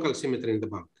or a local symmetry in the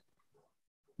bulk?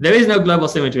 There is no global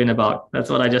symmetry in the bulk. That's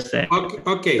what I just said.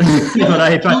 Okay. That's what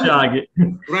I tried to argue.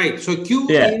 Right. So Q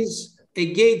is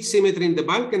a gauge symmetry in the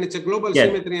bulk, and it's a global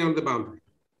symmetry on the boundary.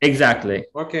 Exactly.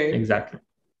 Okay. Exactly.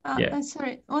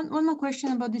 Sorry, one more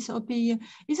question about this OP.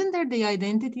 Isn't there the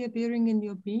identity appearing in the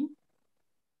OP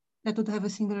that would have a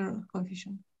singular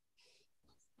coefficient?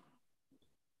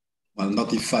 Well,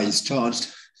 not if phi is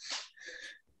charged.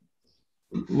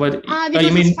 What? Because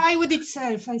you mean phi with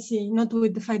itself, I see, not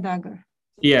with the phi dagger.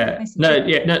 Yeah, no,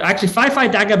 actually phi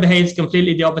dagger behaves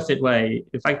completely the opposite way.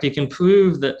 In fact, you can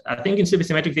prove that, I think in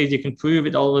supersymmetric theories, you can prove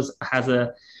it always has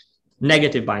a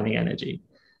negative binding energy.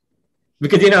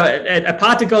 Because, a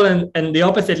particle and the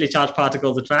oppositely charged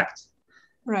particles attract.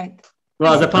 Right.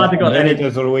 Well, the particle... And it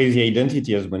has always the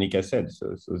identity, as Monica said.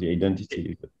 So the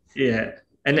identity... Yeah.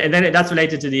 And then that's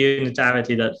related to the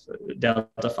unitarity that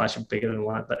delta phi should be bigger than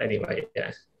 1. But anyway,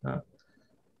 yeah.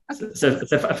 So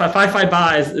phi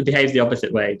bar behaves the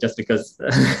opposite way, just because,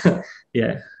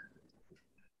 yeah.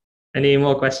 Any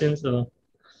more questions? Or?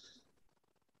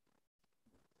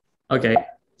 Okay,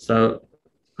 so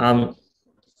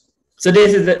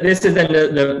this is then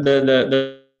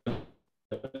the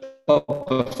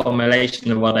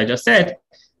formulation of what I just said.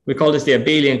 We call this the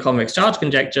abelian convex charge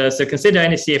conjecture. So consider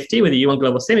any CFT with a U1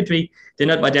 global symmetry,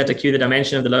 denote by delta Q the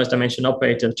dimension of the lowest dimension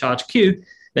operator of charge Q.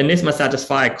 Then this must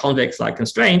satisfy a convex-like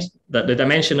constraint that the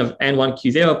dimension of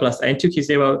N1Q0 plus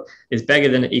N2Q0 is bigger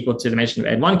than or equal to the dimension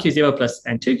of N1Q0 plus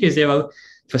N2Q0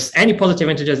 for any positive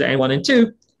integers at N1 and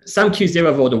 2, some Q0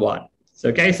 of order 1. So,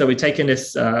 okay, so we're taking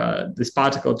this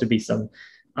particle to be some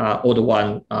order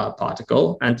 1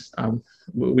 particle, and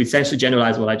we essentially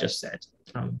generalize what I just said.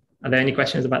 Are there any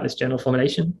questions about this general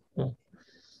formulation?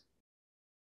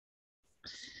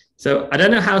 So I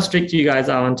don't know how strict you guys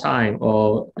are on time,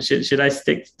 or should I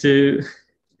stick to?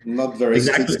 Not very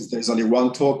strict. There's only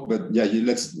one talk, but yeah,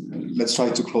 let's try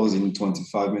to close in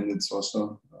 25 minutes or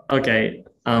so. Okay.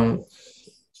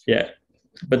 Yeah.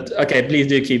 But okay, please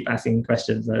do keep asking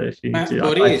questions if you do.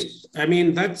 Boris, I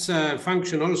mean, that's a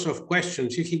function also of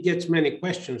questions. If he gets many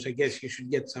questions, I guess you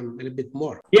should get a little bit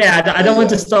more. Yeah, I don't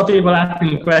want to stop people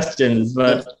asking questions,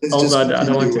 but also I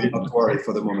don't want to. Not worry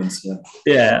for the moment. Yeah.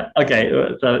 Yeah. Okay.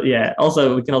 So yeah.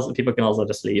 Also, people can also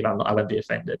just leave. I won't be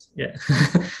offended. Yeah.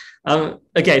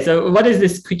 Okay. So what is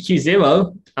this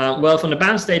Q0? Well, from the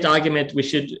bound state argument, we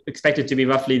should expect it to be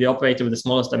roughly the operator with the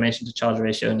smallest dimension to charge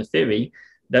ratio in the theory.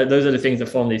 Those are the things that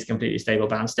form these completely stable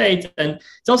bound states. And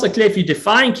it's also clear if you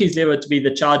define Q0 to be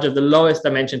the charge of the lowest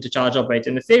dimension to charge operator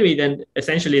in the theory, then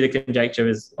essentially the conjecture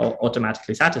is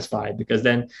automatically satisfied, because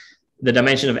then the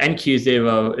dimension of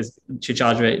NQ0 is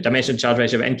dimension to charge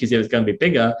ratio of NQ0 is going to be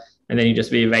bigger. And then you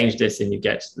just rearrange this and you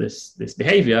get this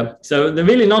behavior. So the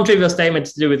really non-trivial statement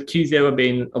is to do with Q0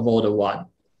 being of order 1.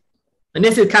 And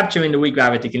this is capturing the weak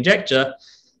gravity conjecture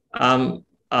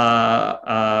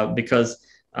because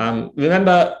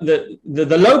remember,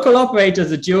 the local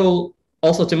operators are dual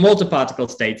also to multi-particle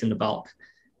states in the bulk.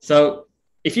 So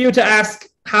if you were to ask,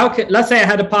 let's say I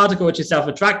had a particle which is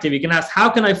self-attractive, you can ask, how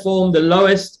can I form the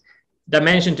lowest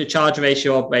dimension to charge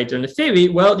ratio operator in the theory?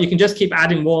 Well, you can just keep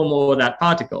adding more and more of that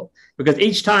particle, because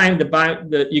each time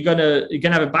you're gonna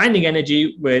have a binding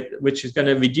energy which is going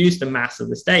to reduce the mass of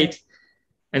the state.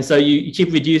 And so you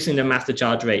keep reducing the mass to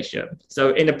charge ratio.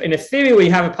 So in a theory where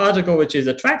you have a particle which is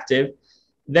attractive,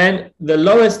 then the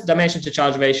lowest dimension to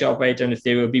charge ratio operator in the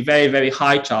theory would be very, very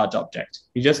high charge object.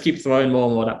 You just keep throwing more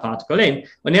and more of that particle in.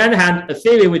 On the other hand, a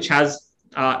theory which has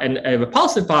a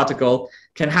repulsive particle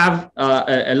can have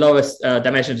a lowest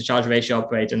dimension to charge ratio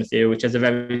operator in the theory, which has a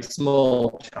very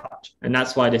small charge. And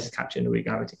that's why this is captured in the weak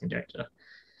gravity conjecture.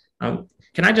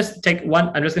 Can I just take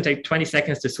I'm just going to take 20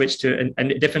 seconds to switch to a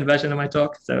different version of my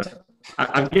talk. So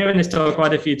I've given this talk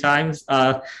quite a few times,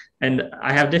 and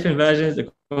I have different versions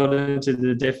according to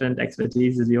the different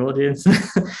expertise of the audience.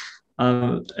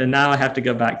 And now I have to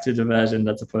go back to the version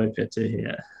that's appropriate to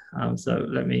here. So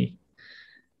let me,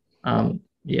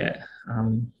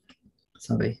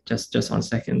 sorry, just 1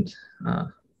 second.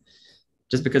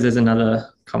 Just because there's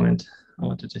another comment I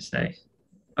wanted to say.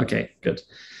 Okay, good.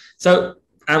 So,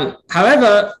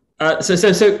 however,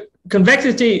 so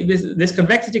convexity, this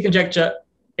convexity conjecture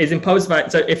is imposed by,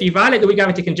 so if you violate the weak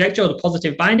gravity conjecture or the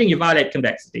positive binding, you violate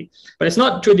convexity. But it's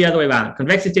not true the other way around.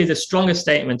 Convexity is a stronger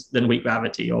statement than weak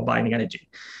gravity or binding energy,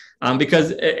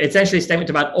 because it's essentially a statement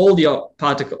about all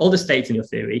the states in your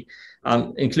theory,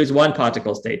 includes one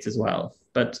particle states as well.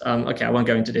 But okay, I won't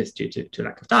go into this due to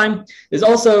lack of time. There's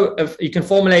also, you can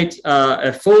formulate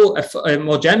a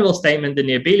more general statement than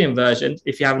the abelian version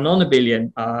if you have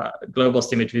non-abelian global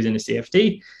symmetries in the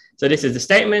CFT. So this is the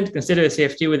statement: consider a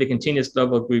CFT with a continuous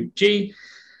global group G,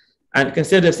 and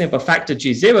consider a simple factor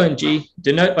G0 in G.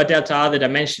 Denote by delta R the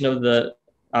dimension of the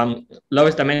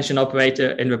lowest dimension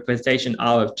operator in representation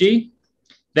R of G.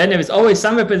 Then there is always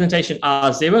some representation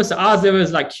R0. So R0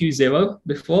 is like Q0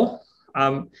 before,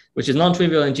 which is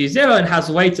non-trivial in G0 and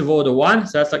has weights of order 1.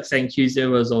 So that's like saying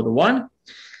Q0 is order 1.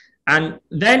 And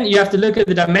then you have to look at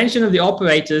the dimension of the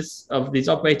operators, of these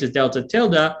operators delta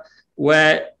tilde,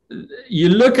 where you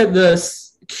look at the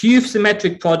Q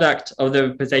symmetric product of the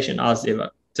representation R0.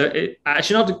 So I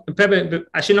should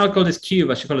not call this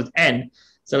Q, I should call it N.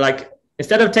 So like,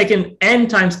 instead of taking N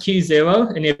times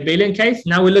Q0 in the abelian case,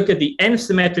 now we look at the N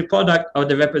symmetric product of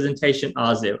the representation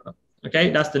R0.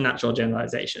 Okay, that's the natural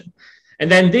generalization. And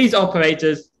then these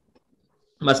operators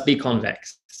must be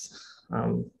convex.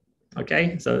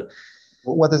 Okay, so.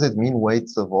 What does it mean,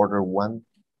 weights of order 1?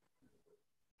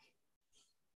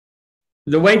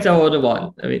 The weights are order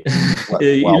 1. I mean,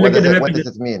 what does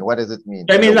it mean? What does it mean?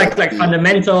 I mean, like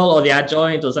fundamental or the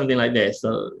adjoint or something like this.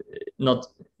 So not,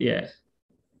 yeah.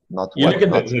 Not you what?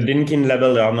 Look at the Dynkin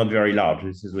level, they are not very large.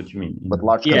 This is what you mean. But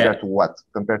large compared to what?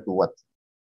 Compared to what?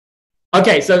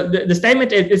 Okay, so the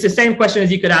statement is the same question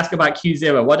as you could ask about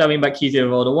Q0. What do I mean by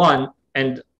Q0 order 1?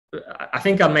 And I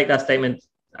think I'll make that statement.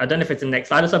 I don't know if it's in the next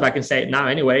slide or so, but I can say it now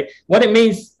anyway. What it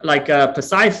means, like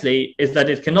precisely, is that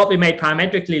it cannot be made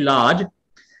parametrically large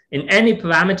in any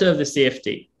parameter of the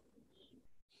CFT.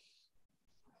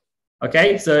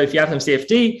 Okay, so if you have some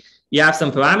CFT, you have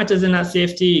some parameters in that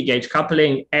CFT, gauge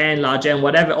coupling, N, large N,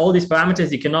 whatever, all these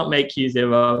parameters, you cannot make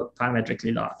Q0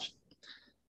 parametrically large.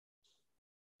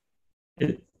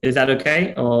 Is that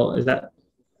okay? Or is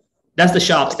that's the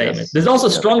sharp statement. Yes. There's also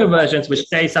stronger versions which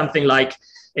say something like,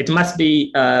 it must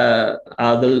be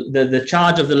the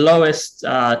charge of the lowest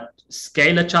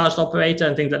scalar charged operator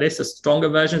and things like this are stronger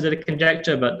versions of the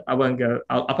conjecture, but I won't go,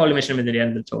 I'll probably mention them at the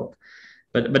end of the talk.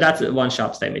 But that's one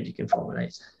sharp statement you can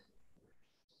formulate.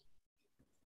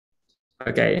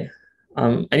 Okay,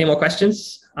 any more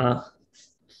questions?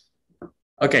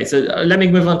 Okay, so let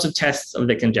me move on to tests of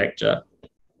the conjecture.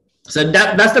 So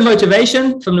that's the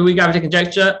motivation from the weak gravity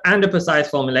conjecture and the precise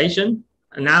formulation.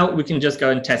 And now we can just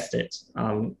go and test it.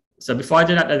 So before I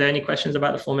do that, are there any questions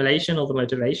about the formulation or the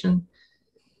motivation?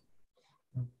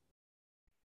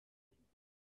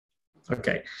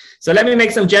 Okay, so let me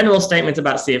make some general statements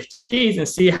about CFTs and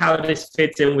see how this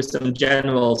fits in with some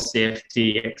general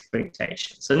CFT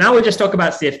expectations. So now we just talk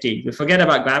about CFT. We forget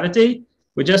about gravity.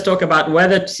 We just talk about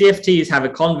whether CFTs have a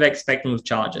convex spectrum of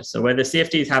charges. So whether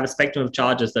CFTs have a spectrum of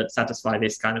charges that satisfy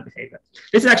this kind of behavior.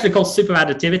 This is actually called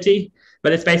superadditivity,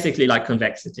 but it's basically like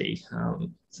convexity.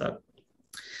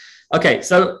 Okay,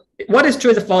 so what is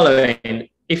true is the following.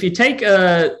 If you take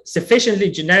a sufficiently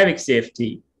generic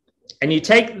CFT and you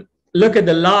look at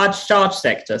the large charge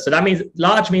sector, so that means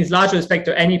large with respect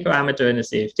to any parameter in a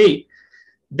CFT,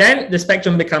 then the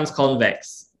spectrum becomes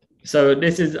convex. So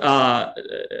this is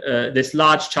this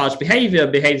large charge behavior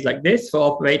behaves like this for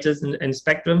operators in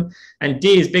spectrum, and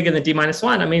D is bigger than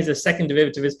D-1. That means the second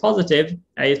derivative is positive,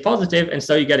 A is positive, and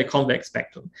so you get a convex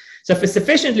spectrum. So for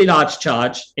sufficiently large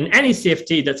charge in any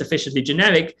CFT that's sufficiently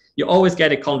generic, you always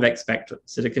get a convex spectrum.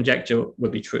 So the conjecture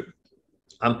would be true.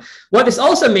 What this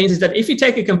also means is that if you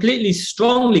take a completely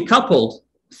strongly coupled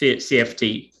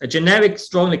CFT, a generic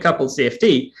strongly coupled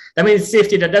CFT, that means a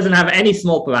CFT that doesn't have any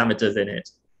small parameters in it.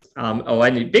 Or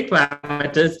any big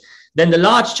parameters, then the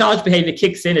large charge behavior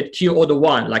kicks in at Q order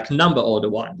 1, like number order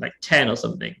 1, like 10 or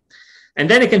something. And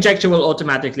then a conjecture will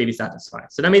automatically be satisfied.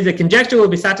 So that means the conjecture will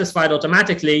be satisfied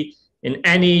automatically in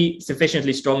any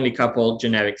sufficiently strongly coupled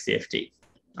generic CFT.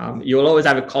 You will always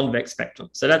have a convex spectrum.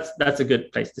 So that's a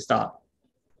good place to start.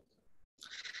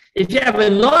 If you have a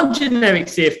non-generic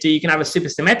CFT, you can have a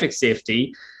supersymmetric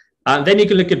CFT. Then you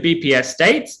can look at BPS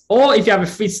states. Or if you have a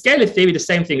free scalar theory, the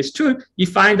same thing is true. You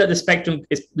find that the spectrum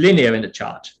is linear in the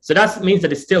charge. So that means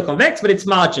that it's still convex, but it's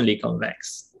marginally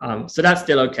convex. So that's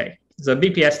still okay. So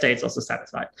BPS states also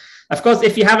satisfied. Of course,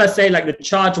 if you have, let's say, like the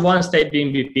charge 1 state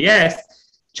being BPS,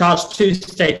 charge 2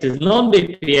 state is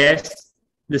non-BPS,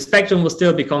 the spectrum will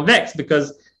still be convex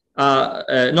because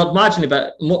not marginally,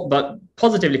 but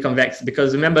positively convex,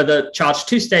 because remember the charge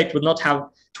 2 state would not have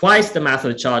twice the mass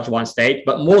of the charge 1 state,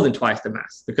 but more than twice the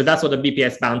mass, because that's what the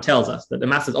BPS bound tells us, that the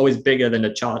mass is always bigger than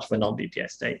the charge for non-BPS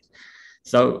state.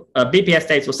 So BPS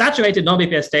states will saturate,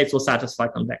 non-BPS states will satisfy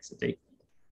convexity.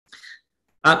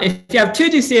 If you have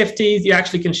 2D CFTs, you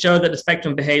actually can show that the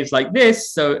spectrum behaves like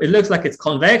this. So it looks like it's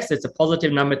convex. It's a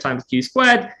positive number times Q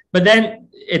squared, but then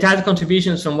it has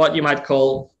contributions from what you might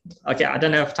call, okay, I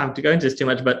don't have time to go into this too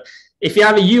much, but if you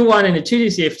have a U1 in a 2D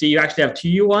CFT, you actually have two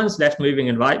U1s, left moving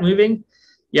and right moving.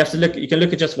 You have to look, you can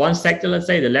look at just one sector, let's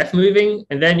say the left moving,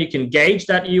 and then you can gauge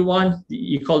that U1.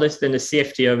 You call this then the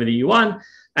CFT over the U1,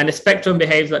 and the spectrum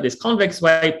behaves like this convex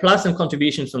way, plus some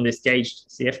contributions from this gauged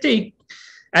CFT.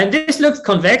 And this looks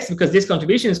convex because this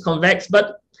contribution is convex,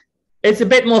 but it's a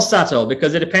bit more subtle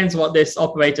because it depends what this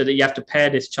operator that you have to pair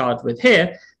this charge with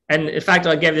here. And in fact,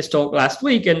 I gave this talk last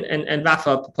week, and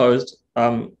Rafa proposed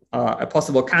a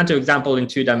possible counterexample in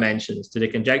 2 dimensions to the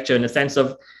conjecture, in the sense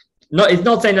of, it's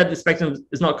not saying that the spectrum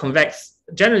is not convex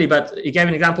generally, but he gave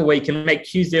an example where you can make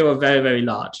Q0 very, very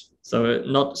large, so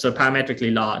not so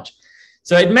parametrically large.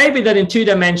 So it may be that in 2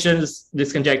 dimensions,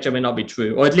 this conjecture may not be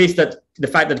true, or at least that the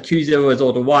fact that Q0 is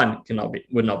order 1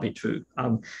 would not be true.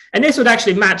 And this would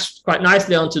actually match quite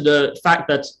nicely onto the fact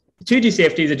that 2D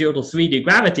CFTs are due to 3D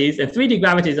gravities, and 3D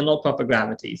gravities are not proper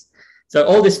gravities. So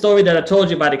all this story that I told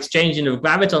you about exchanging of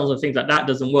gravitons and things like that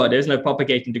doesn't work. There's no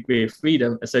propagating degree of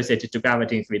freedom associated to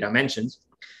gravity in 3 dimensions.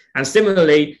 And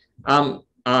similarly,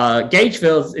 gauge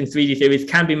fields in 3D theories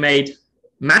can be made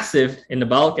massive in the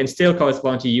bulk and still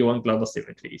correspond to U1 global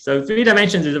symmetry. So 3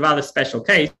 dimensions is a rather special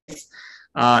case.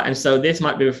 And so this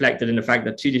might be reflected in the fact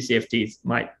that 2D CFTs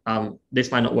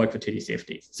this might not work for 2D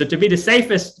CFTs. So to be the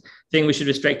safest thing, we should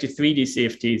restrict to 3D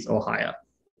CFTs or higher.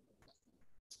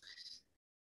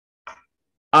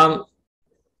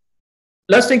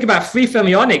 Let's think about free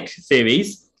fermionic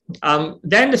theories.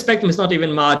 Then the spectrum is not even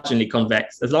marginally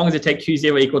convex, as long as you take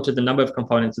Q0 equal to the number of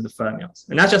components of the fermions.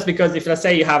 And that's just because if, let's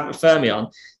say, you have a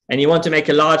fermion and you want to make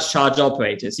a large charge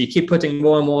operator, so you keep putting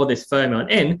more and more of this fermion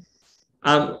in,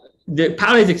 the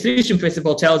Pauli's exclusion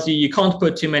principle tells you can't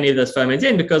put too many of those fermions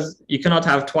in because you cannot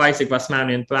have twice a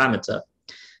Grassmannian parameter.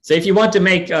 So if you want to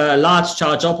make a large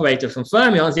charge operator from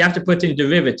fermions, you have to put in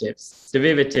derivatives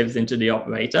into the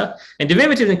operator. And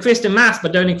derivatives increase the mass,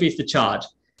 but don't increase the charge.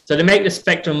 So they make the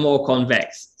spectrum more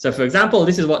convex. So for example,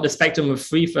 this is what the spectrum of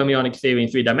free fermionic theory in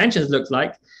 3 dimensions looks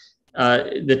like.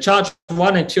 The charge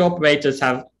 1 and 2 operators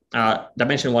have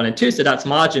dimension 1 and 2, so that's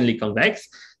marginally convex.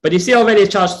 But you see already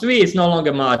charge 3 is no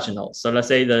longer marginal. So let's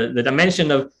say the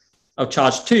dimension of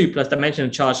charge 2 plus dimension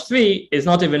of charge 3 is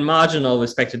not even marginal with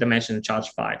respect to dimension of charge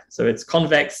 5. So it's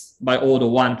convex by order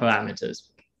 1 parameters.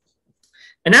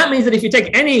 And that means that if you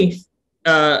take any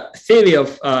theory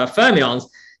of fermions,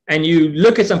 and you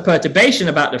look at some perturbation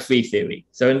about the free theory,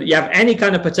 so you have any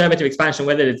kind of perturbative expansion,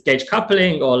 whether it's gauge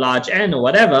coupling or large N or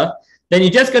whatever, then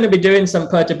you're just going to be doing some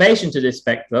perturbation to this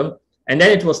spectrum, and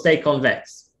then it will stay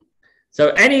convex. So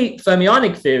any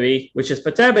fermionic theory which is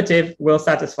perturbative will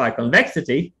satisfy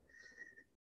convexity.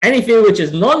 Any theory which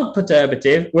is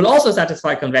non-perturbative will also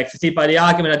satisfy convexity by the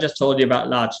argument I just told you about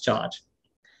large charge.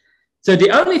 So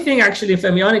the only thing actually in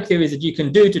fermionic theories that you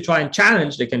can do to try and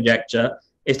challenge the conjecture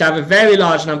is to have a very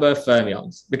large number of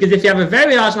fermions. Because if you have a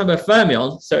very large number of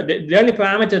fermions, so the only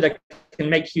parameter that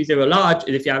can make Q0 large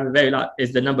is if you have a very large,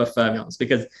 is the number of fermions.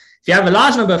 Because if you have a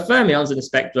large number of fermions in the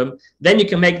spectrum, then you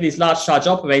can make these large charge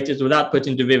operators without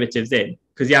putting derivatives in,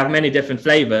 because you have many different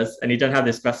flavors and you don't have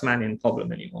this Grassmannian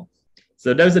problem anymore.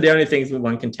 So those are the only things that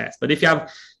one can test. But if you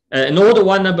have an order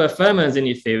 1 number of fermions in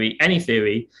your theory, any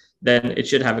theory, then it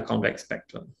should have a convex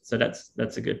spectrum. So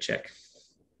that's a good check.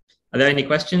 Are there any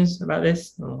questions about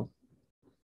this? Oh.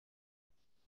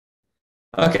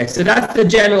 Okay, so that's the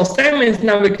general statement.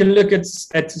 Now we can look at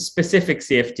specific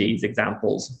CFTs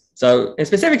examples. So in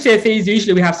specific CFTs,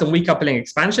 usually we have some weak coupling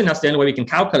expansion. That's the only way we can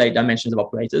calculate dimensions of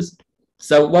operators.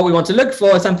 So what we want to look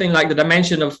for is something like the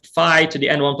dimension of phi to the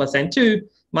n1 plus n2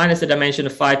 minus the dimension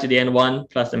of phi to the n1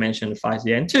 plus dimension of phi to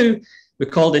the n2. We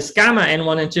call this gamma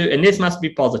n1 and 2, and this must be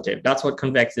positive. That's what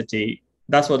convexity,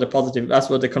 that's what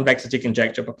the convexity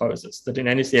conjecture proposes, that in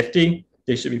any CFD,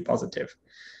 they should be positive.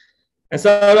 And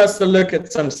so let's look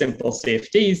at some simple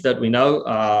CFDs that we know.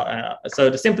 So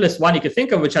the simplest one you could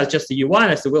think of, which has just the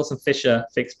U1, is the Wilson-Fisher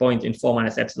fixed point in 4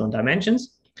 minus epsilon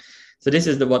dimensions. So this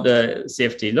is what the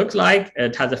CFD looks like.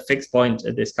 It has a fixed point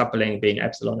at this coupling being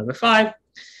epsilon over 5.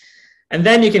 And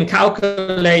then you can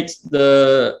calculate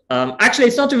the, actually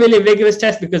it's not a really rigorous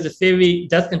test because the theory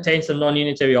does contain some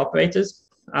non-unitary operators.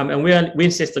 And we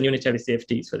insist on unitary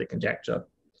CFDs for the conjecture.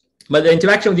 But the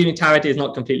interaction with unitarity is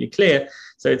not completely clear.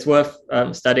 So it's worth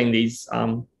studying these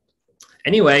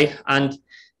anyway. And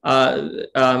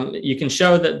you can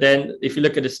show that then if you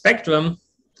look at the spectrum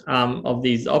of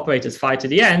these operators phi to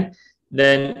the n,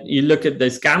 then you look at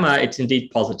this gamma, it's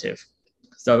indeed positive.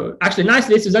 So actually,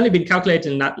 nicely, this has only been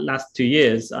calculated in that last 2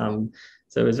 years. So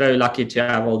it was very lucky to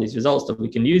have all these results that we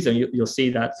can use, and you'll see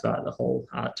that throughout the whole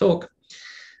talk.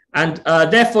 And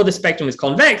therefore, the spectrum is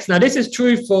convex. Now, this is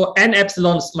true for n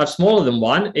epsilons much smaller than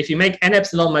 1. If you make n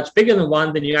epsilon much bigger than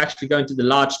 1, then you actually go into the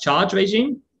large charge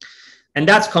regime. And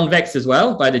that's convex as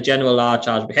well by the general large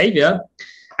charge behavior.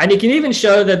 And you can even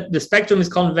show that the spectrum is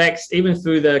convex even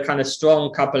through the kind of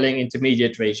strong coupling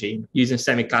intermediate regime using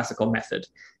semi-classical method.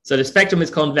 So the spectrum is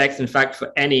convex, in fact,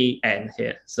 for any n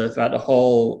here. So throughout the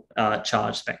whole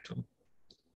charge spectrum.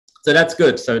 So that's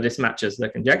good. So this matches the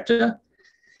conjecture.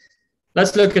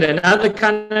 Let's look at another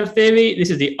kind of theory.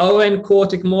 This is the ON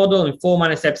quartic model in 4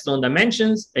 minus epsilon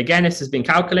dimensions. Again, this has been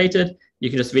calculated. You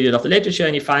can just read it off the literature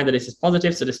and you find that this is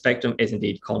positive. So the spectrum is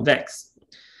indeed convex.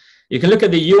 You can look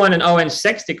at the U1 and ON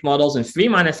sextic models in 3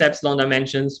 minus epsilon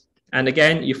dimensions. And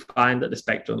again, you find that the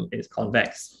spectrum is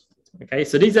convex. Okay,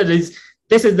 so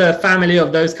this is the family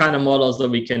of those kind of models that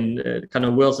we can, kind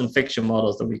of Wilson-Fisher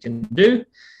models that we can do.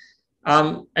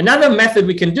 Another method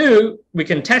we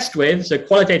can test with, so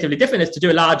qualitatively different, is to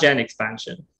do a large n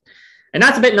expansion. And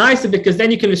that's a bit nicer because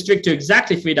then you can restrict to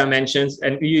exactly 3 dimensions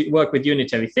and you work with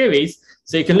unitary theories.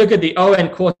 So you can look at the ON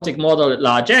quartic model at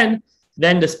large n,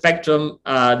 then the spectrum,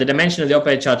 the dimension of the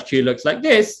operator charge Q looks like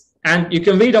this. And you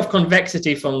can read off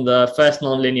convexity from the first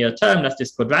nonlinear term, that's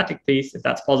this quadratic piece. If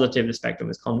that's positive, the spectrum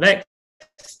is convex.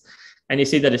 And you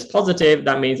see that it's positive,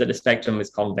 that means that the spectrum is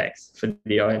convex for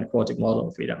the ON quartic model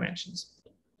in 3 dimensions.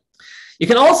 You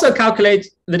can also calculate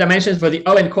the dimensions for the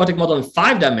ON quartic model in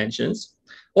 5 dimensions,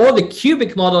 or the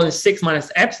cubic model in 6 minus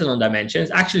epsilon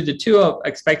dimensions. Actually, the two are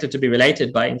expected to be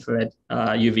related by infrared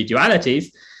UV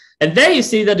dualities. And there you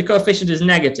see that the coefficient is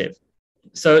negative.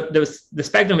 So the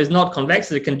spectrum is not convex,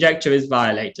 so the conjecture is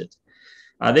violated.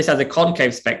 This has a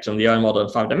concave spectrum, the ON model in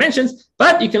 5 dimensions,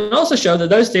 but you can also show that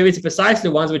those theories are precisely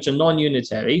the ones which are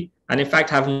non-unitary and in fact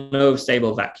have no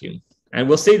stable vacuum. And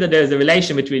we'll see that there's a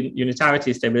relation between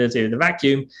unitarity, stability of the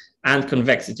vacuum, and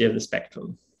convexity of the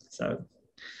spectrum.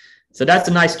 So that's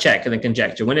a nice check in the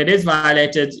conjecture. When it is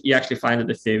violated, you actually find that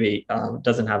the theory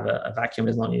doesn't have a vacuum,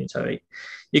 is non-unitary.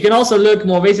 You can also look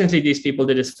more recently, these people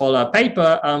did this follow-up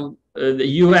paper, the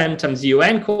UN times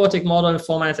UN quartic model in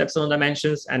 4 minus epsilon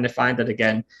dimensions, and they find that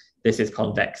again, this is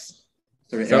convex.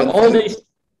 Sorry, so Eran, all these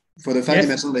for the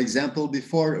 5-dimensional example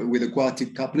before with the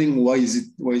quartic coupling, why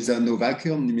is there no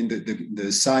vacuum? You mean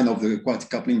the sign of the quartic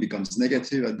coupling becomes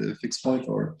negative at the fixed point,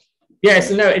 or?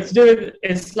 Yes, no, it's to do with,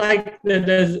 it's like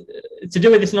it's to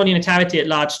do with this non-unitarity at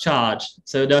large charge.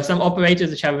 So there are some operators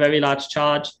which have a very large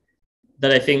charge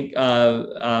that I think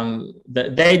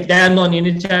that they are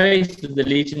non-unitary, so they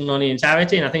lead to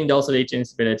non-unitarity, and I think they also lead to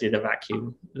instability of the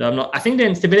vacuum. I think the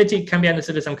instability can be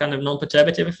understood as some kind of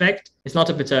non-perturbative effect. It's not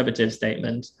a perturbative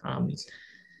statement.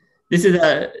 This is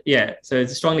so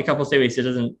it's a strongly coupled theory, so it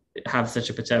doesn't have such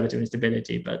a perturbative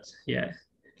instability, but yeah.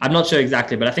 I'm not sure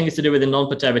exactly, but I think it's to do with the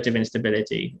non-perturbative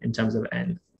instability in terms of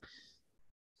n.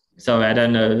 So I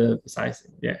don't know the precise,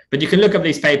 but you can look up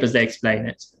these papers, they explain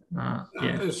it.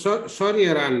 Sorry,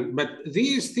 Eran, but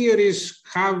these theories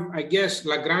have, I guess,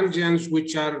 Lagrangians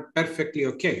which are perfectly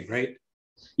okay, right?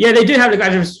 Yeah, they do have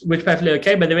Lagrangians which are perfectly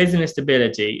okay, but there is an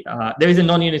instability. There is a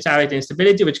non-unitarity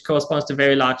instability which corresponds to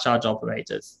very large charge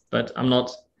operators, but I'm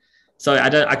not. So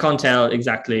I can't tell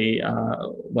exactly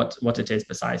what it is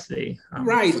precisely.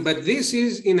 Right, but this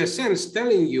is in a sense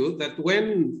telling you that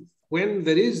when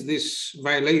there is this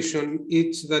violation,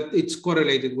 it's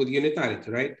correlated with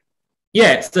unitarity, right?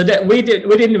 Yeah, so that we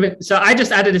didn't even, so I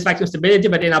just added this vacuum stability,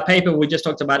 but in our paper we just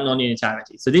talked about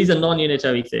non-unitarity. So these are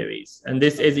non-unitary theories, and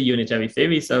this is a unitary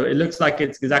theory. So it looks like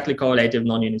it's exactly correlative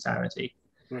non-unitarity.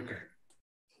 Okay.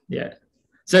 Yeah.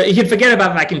 So you can forget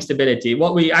about vacuum stability.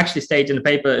 What we actually state in the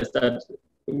paper is that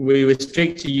we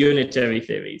restrict to unitary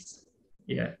theories.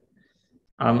 Yeah.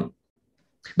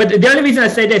 But the only reason I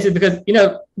say this is because, you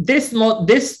know, this model,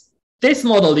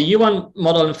 the U1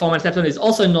 model in format epsilon, is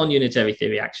also non-unitary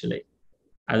theory, actually,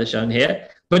 as shown here.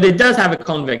 But it does have a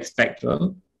convex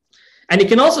spectrum. And you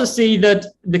can also see that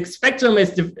the spectrum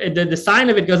is, the sign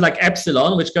of it goes like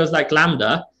epsilon, which goes like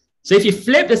lambda. So if you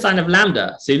flip the sign of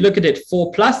lambda, so you look at it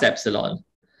 4 plus epsilon,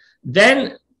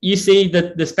 then you see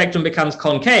that the spectrum becomes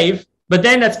concave. But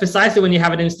then that's precisely when you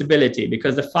have an instability,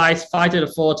 because the phi to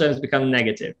the 4 terms become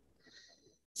negative.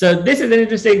 So this is an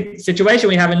interesting situation.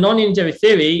 We have a non-unitary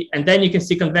theory, and then you can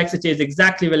see convexity is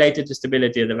exactly related to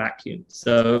stability of the vacuum.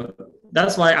 So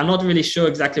that's why I'm not really sure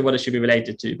exactly what it should be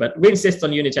related to, but we insist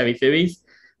on unitary theories.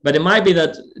 But it might be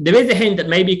that there is a hint that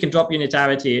maybe you can drop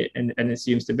unitarity and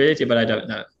assume stability, but I don't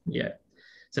know. Yeah.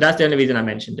 So that's the only reason I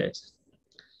mentioned it.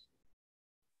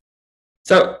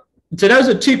 So those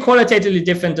are two qualitatively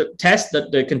different tests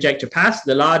that the conjecture passed,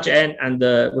 the large N and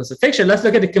was the fiction. Let's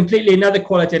look at another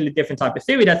qualitatively different type of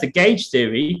theory. That's a gauge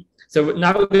theory. So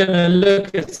now we're going to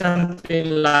look at something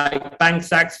like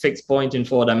Banks-Sachs fixed point in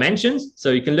 4 dimensions.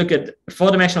 So you can look at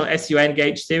 4-dimensional SUN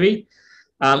gauge theory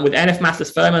with NF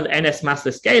massless fermions, NS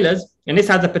massless scalars. And this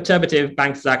has a perturbative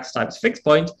Banks-Sachs type fixed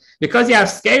point. Because you have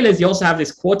scalars, you also have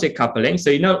this quartic coupling. So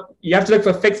you have to look for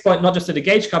a fixed point, not just of the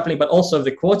gauge coupling, but also of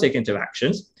the quartic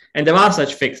interactions. And there are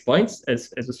such fixed points,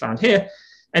 as was found here.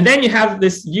 And then you have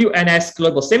this UNS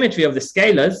global symmetry of the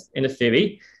scalars in the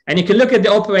theory. And you can look at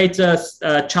the operators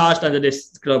charged under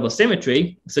this global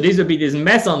symmetry. So these would be these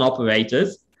meson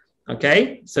operators.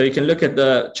 Okay, so you can look at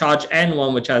the charge N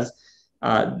one, which has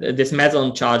this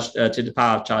meson charged to the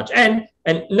power of charge N.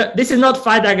 And no, this is not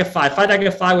phi dagger phi. Phi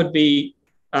dagger phi would be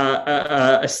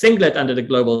a singlet under the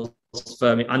global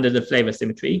Fermi, under the flavor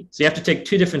symmetry. So you have to take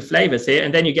 2 different flavors here,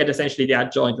 and then you get essentially the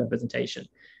adjoint representation.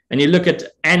 And you look at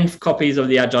n copies of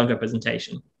the adjoint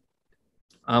representation.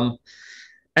 And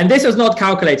this was not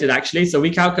calculated, actually. So we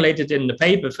calculated it in the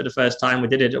paper for the first time. We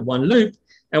did it at 1 loop.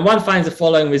 And one finds the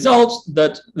following result,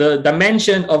 that the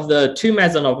dimension of the 2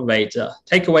 meson operator,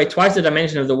 take away twice the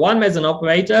dimension of the 1 meson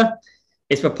operator,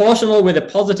 is proportional with a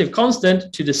positive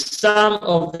constant to the sum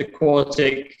of the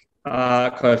quartic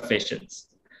coefficients.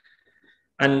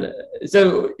 And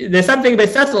so there's something a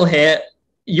bit subtle here.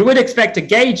 You would expect a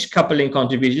gauge coupling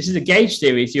contribution. This is a gauge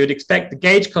theory, so you would expect the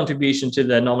gauge contribution to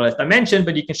the normalized dimension,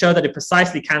 but you can show that it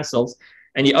precisely cancels,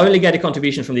 and you only get a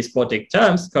contribution from these quartic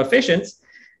terms, coefficients.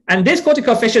 And these quartic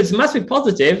coefficients must be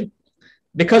positive,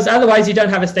 because otherwise you don't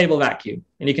have a stable vacuum,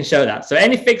 and you can show that. So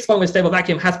any fixed point with stable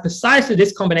vacuum has precisely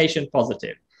this combination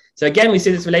positive. So again, we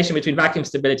see this relation between vacuum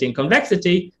stability and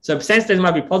convexity. So since there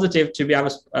might be positive to be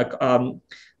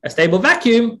a stable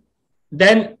vacuum,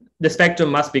 then the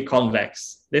spectrum must be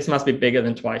convex. This must be bigger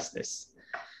than twice this.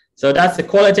 So that's the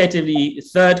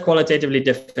third qualitatively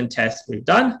different test we've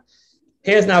done.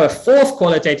 Here's now a 4th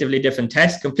qualitatively different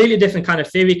test, completely different kind of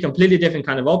theory, completely different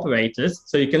kind of operators.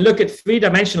 So you can look at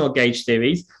 3-dimensional gauge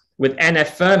theories with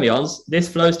NF fermions. This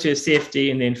flows to a CFD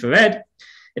in the infrared.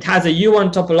 It has a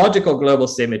U1 topological global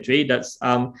symmetry. That's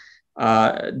the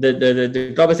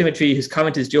global symmetry whose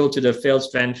current is dual to the field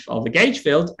strength of the gauge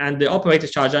field, and the operators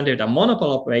charged under it are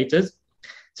monopole operators.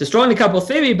 It's a strongly coupled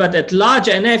theory, but at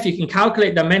larger NF, you can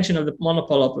calculate the dimension of the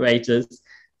monopole operators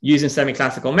using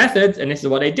semi-classical methods, and this is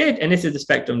what they did, and this is the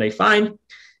spectrum they find.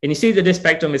 And you see that this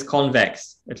spectrum is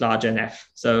convex at large NF.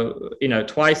 So,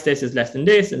 twice this is less than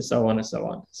this, and so on and so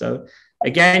on. So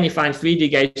again, you find 3D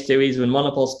gauge theories with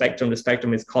monopole spectrum, the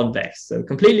spectrum is convex. So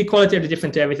completely qualitatively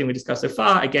different to everything we discussed so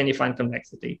far. Again, you find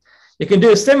convexity. You can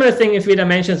do a similar thing in 3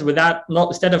 dimensions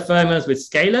instead of fermions with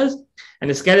scalars. And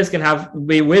the scalars can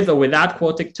be with or without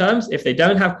quartic terms. If they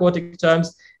don't have quartic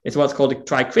terms, it's what's called a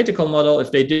tricritical model. If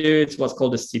they do, it's what's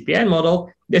called a CPN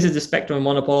model. This is the spectrum of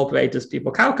monopole operators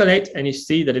people calculate, and you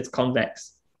see that it's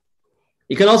convex.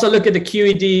 You can also look at the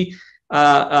QED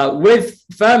with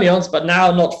fermions, but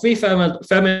now not free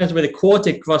fermions with a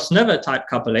quartic Grosvenor type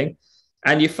coupling.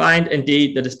 And you find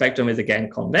indeed that the spectrum is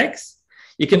again convex.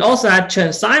 You can also add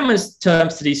Chern-Simons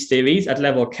terms to these theories at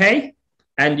level K,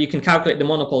 and you can calculate the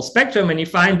monopole spectrum, and you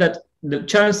find that the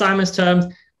Chern-Simons terms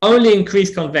only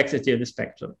increase convexity of the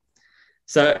spectrum.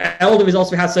 So all the results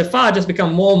we have so far just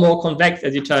become more and more convex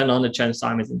as you turn on the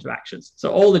Chern-Simons interactions.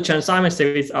 So all the Chern-Simons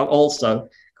theories are also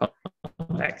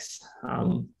convex.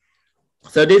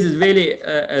 So this is really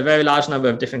a very large number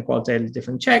of different qualitatively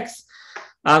different checks.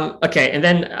 Okay, and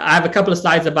then I have a couple of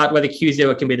slides about whether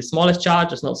Q0 can be the smallest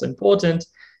charge. It's not so important.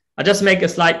 I'll just make a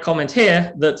slight comment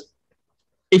here that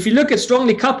if you look at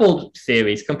strongly coupled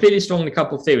theories, completely strongly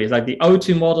coupled theories, like the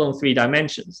O2 model in 3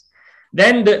 dimensions,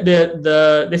 then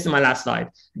this is my last slide.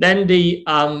 Then the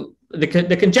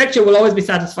conjecture will always be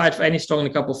satisfied for any strongly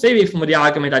coupled theory from the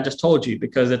argument I just told you,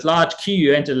 because at large Q,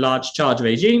 you enter a large charge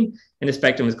regime and the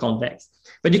spectrum is convex.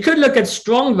 But you could look at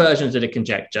strong versions of the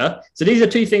conjecture. So these are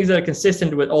two things that are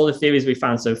consistent with all the theories we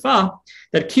found so far,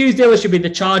 that Q0 should be the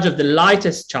charge of the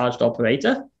lightest charged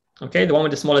operator, okay, the one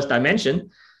with the smallest dimension,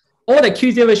 or that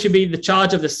Q0 should be the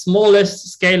charge of the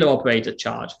smallest scalar operator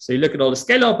charge. So you look at all the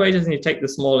scalar operators and you take the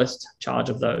smallest charge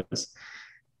of those.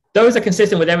 Those are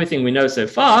consistent with everything we know so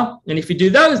far. And if you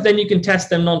do those, then you can test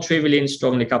them non-trivially in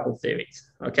strongly coupled theories,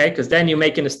 okay? Because then you're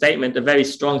making a statement, a very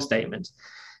strong statement.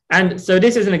 And so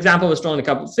this is an example of a strongly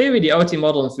coupled theory, the OT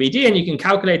model in 3D, and you can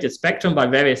calculate its spectrum by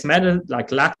various methods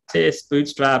like lattice,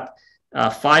 bootstrap,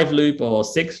 5-loop or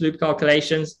 6-loop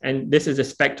calculations. And this is a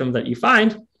spectrum that you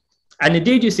find. And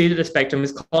indeed, you see that the spectrum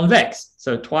is convex.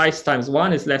 So twice times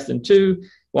 1 is less than 2,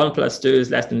 1 plus 2 is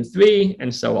less than 3,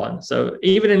 and so on. So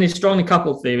even in these strongly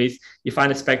coupled theories, you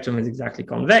find the spectrum is exactly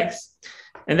convex.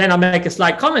 And then I'll make a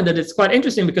slight comment that it's quite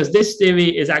interesting because this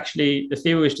theory is actually the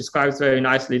theory which describes very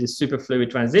nicely the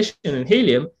superfluid transition in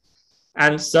helium.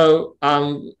 And so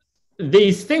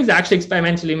these things are actually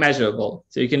experimentally measurable.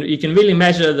 So you can really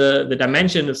measure the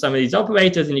dimension of some of these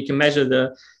operators, and you can measure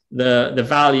the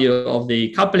value of the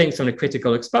couplings from the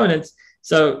critical exponents.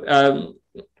 So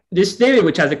this theory,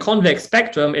 which has a convex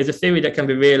spectrum, is a theory that can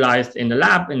be realized in the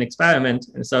lab, in experiment.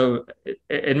 And so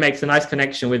it makes a nice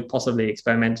connection with possibly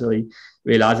experimentally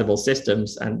realizable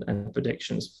systems and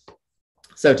predictions.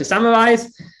 So to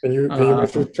summarize, can you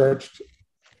measure charged?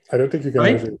 I don't think you can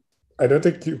measure. I don't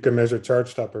think you can measure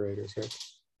charged operators, right?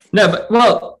 No, but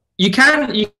well, you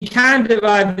can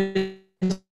derive the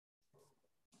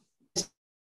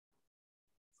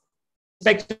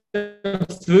spectrum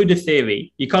through the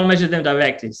theory. You can't measure them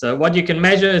directly. So what you can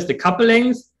measure is the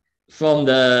couplings from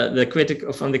the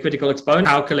critical exponent,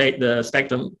 calculate the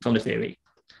spectrum from the theory.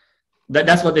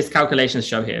 That's what these calculations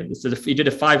show here. So you do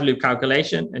the 5-loop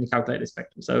calculation and you calculate the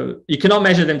spectrum. So you cannot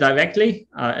measure them directly,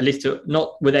 at least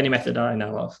not with any method I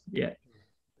know of yet.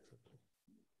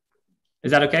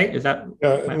 Is that okay? Is that?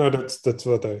 Yeah, no, that's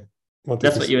what I wanted.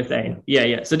 That's what you were saying.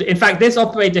 Yeah. So in fact, this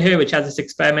operator here, which has this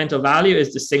experimental value,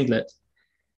 is the singlet.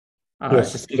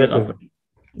 Yes, the singlet operator.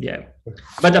 Yeah.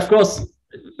 But of course,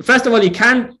 first of all, you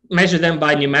can measure them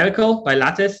by numerical, by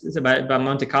lattice. It's by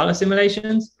Monte Carlo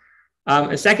simulations.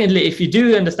 And secondly, if you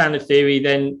do understand the theory,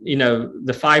 then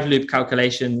the 5-loop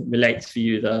calculation relates for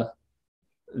you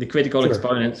the critical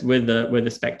exponents with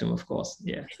the spectrum, of course.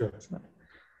 Yeah. Sure.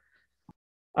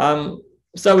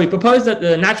 So we propose that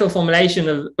the natural formulation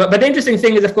of, but the interesting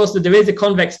thing is, of course, that there is a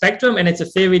convex spectrum, and it's a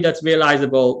theory that's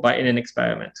realizable in an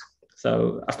experiment.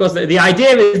 So, of course, the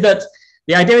idea is that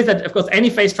of course any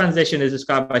phase transition is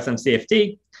described by some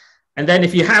CFT. And then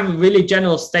if you have a really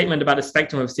general statement about a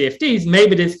spectrum of CFTs,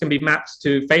 maybe this can be mapped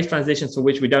to phase transitions for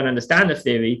which we don't understand the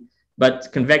theory, but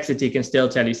convexity can still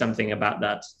tell you something about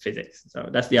that physics. So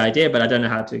that's the idea, but I don't know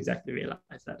how to exactly realize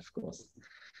that, of course.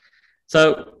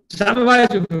 So to summarize,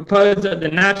 we propose that the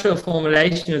natural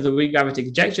formulation of the weak gravity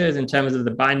conjecture is in terms of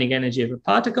the binding energy of a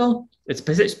particle. It's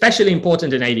especially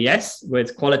important in ADS, where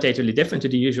it's qualitatively different to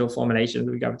the usual formulation of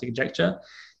the weak gravity conjecture.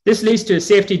 This leads to a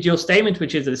CFT dual statement,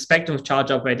 which is that the spectrum of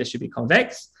charge operators should be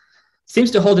convex.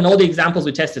 Seems to hold in all the examples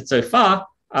we tested so far,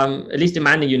 at least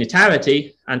demanding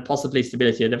unitarity and possibly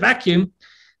stability of the vacuum.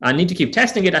 I need to keep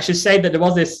testing it. I should say that there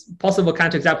was this possible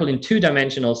counterexample in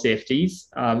 2-dimensional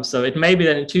CFTs. So it may be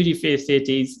that in 2D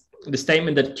CFTs, the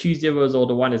statement that Q0 is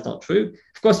order 1 is not true.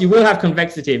 Of course, you will have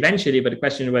convexity eventually, but the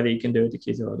question is whether you can do it to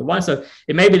Q0 order 1. So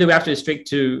it may be that we have to restrict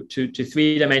to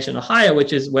 3-dimensional higher,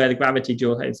 which is where the gravity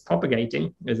dual is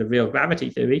propagating. There's a real gravity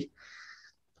theory.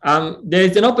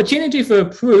 There's an opportunity for a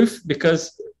proof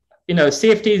because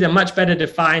CFTs are much better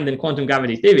defined than quantum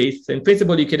gravity theories. So in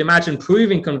principle, you could imagine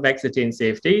proving convexity in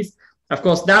CFTs. Of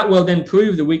course, that will then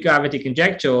prove the weak gravity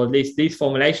conjecture, or at least this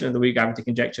formulation of the weak gravity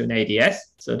conjecture in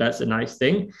ADS. So that's a nice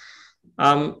thing.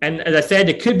 And as I said,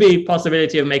 there could be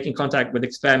possibility of making contact with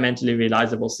experimentally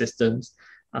realizable systems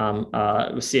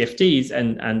with CFTs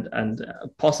and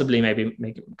possibly maybe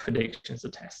making predictions or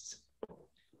tests.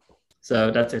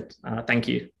 So that's it. Thank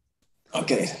you.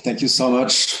 Okay, thank you so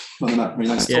much. Very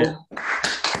nice talk.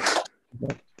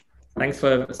 Thanks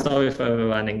sorry for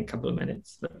running a couple of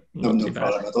minutes. No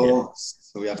problem at all. Yeah.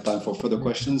 So we have time for further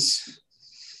questions.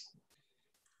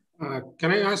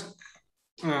 Can I ask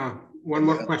one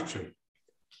more question?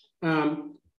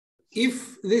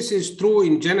 If this is true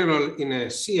in general in a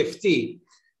CFT,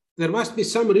 there must be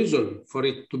some reason for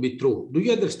it to be true. Do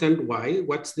you understand why?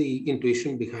 What's the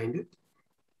intuition behind it?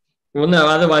 Well, no,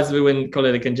 otherwise we wouldn't call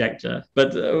it a conjecture.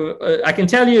 But I can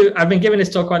tell you, I've been giving this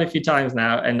talk quite a few times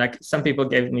now, and like some people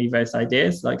gave me various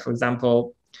ideas. Like, for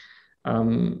example,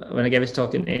 when I gave this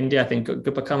talk in India, I think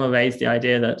Gopakama raised the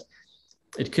idea that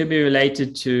it could be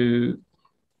related to.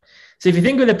 So if you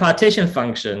think with the partition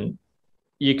function,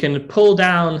 you can pull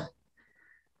down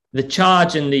the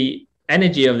charge and the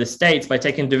energy of the states by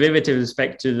taking derivative with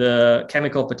respect to the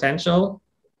chemical potential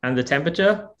and the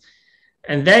temperature.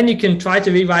 And then you can try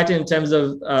to rewrite it in terms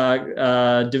of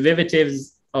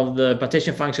derivatives of the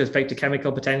partition function with respect to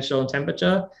chemical potential and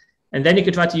temperature. And then you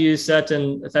could try to use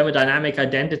certain thermodynamic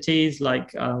identities,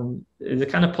 like the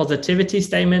kind of positivity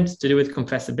statement to do with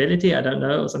compressibility, I don't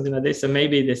know, or something like this. So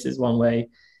maybe this is one way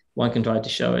one can try to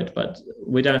show it, but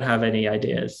we don't have any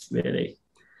ideas really.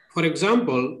 For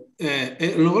example,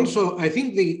 and also I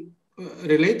think the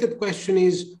related question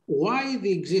is why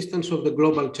the existence of the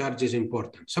global charge is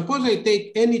important. Suppose I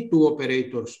take any two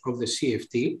operators of the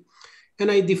CFT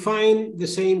and I define the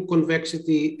same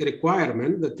convexity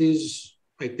requirement, that is,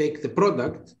 I take the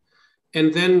product,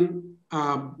 and then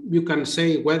you can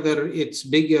say whether it's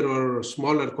bigger or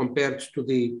smaller compared to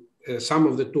the sum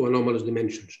of the two anomalous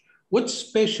dimensions. What's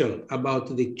special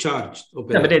about the charged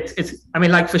operator? Yeah, but it's I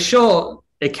mean, like for sure,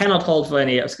 it cannot hold for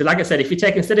any else. Because like I said, if you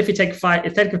take instead of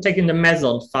taking the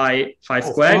meson phi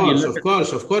squared, of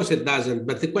course it doesn't.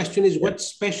 But the question is, what's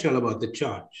special about the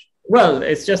charge? Well,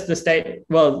 it's just the state.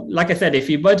 Well, like I said, if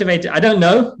you motivate it, I don't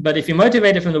know, but if you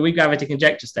motivate it from the weak gravity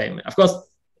conjecture statement, of course,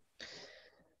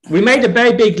 we made a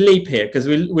very big leap here because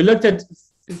we looked at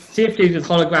CFTs with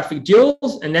holographic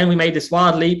duals, and then we made this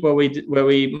wild leap where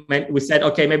we said,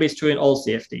 okay, maybe it's true in all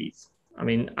CFTs. I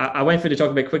mean, I went through the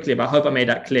talk a bit quickly, but I hope I made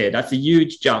that clear. That's a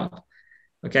huge jump.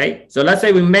 Okay, so let's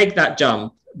say we make that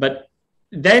jump, but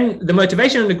then the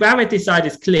motivation on the gravity side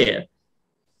is clear.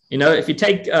 You know, if you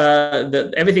take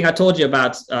everything I told you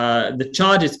about, the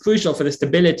charge is crucial for the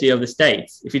stability of the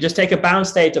states. If you just take a bound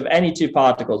state of any two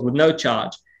particles with no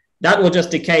charge, that will just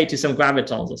decay to some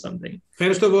gravitons or something.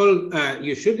 First of all,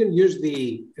 you shouldn't use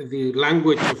the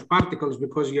language of particles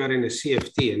because you are in a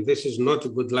CFT, and this is not a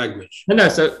good language. No,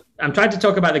 so I'm trying to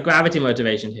talk about the gravity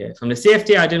motivation here. From the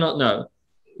CFT, I do not know.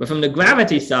 But from the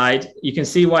gravity side, you can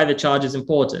see why the charge is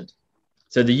important.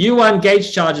 So the U1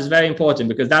 gauge charge is very important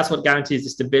because that's what guarantees the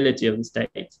stability of the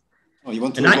state. Oh, you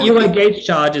want to and that U1 gauge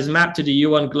charge is mapped to the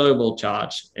U1 global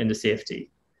charge in the CFT.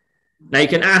 Now you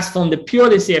can ask from the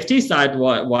purely CFT side,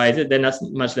 why is it? Then that's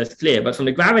much less clear. But from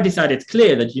the gravity side, it's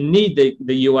clear that you need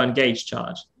the U1 gauge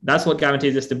charge. That's what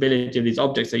guarantees the stability of these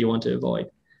objects that you want to avoid.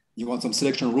 You want some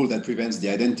selection rule that prevents the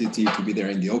identity to be there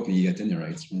in the OPE at any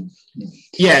rate.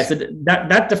 Yeah, so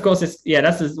that of course is, yeah,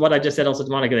 that's what I just said also to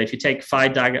Monica. If you take phi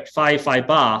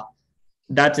bar,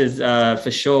 that is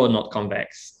for sure not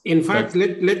convex. In fact,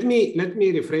 let me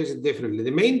rephrase it differently.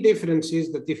 The main difference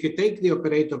is that if you take the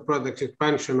operator product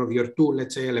expansion of your two,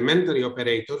 let's say, elementary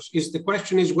operators, the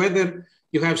question is whether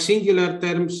you have singular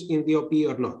terms in the OP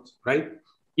or not, right?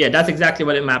 Yeah, that's exactly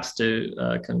what it maps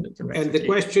to convexity. And the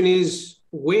question is,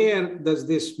 where does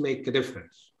this make a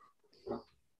difference?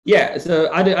 Yeah,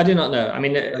 so I do not know. I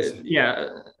mean,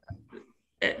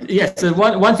 so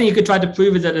one thing you could try to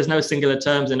prove is that there's no singular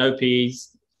terms in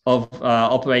OPs of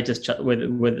operators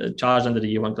with charge under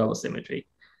the U1 global symmetry.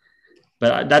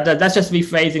 But that's just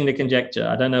rephrasing the conjecture.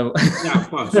 I don't know. Yeah, of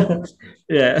course.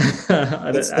 Yeah,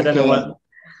 I don't know what.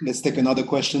 Let's take another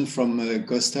question from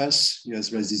Kostas. He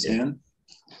has raised his hand.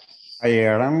 Hi,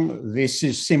 Eran. This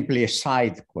is simply a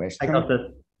side question. I got this.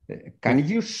 Can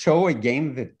you show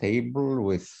again the table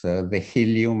with the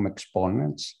helium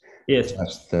exponents? Yes.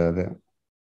 Just,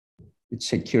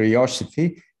 it's a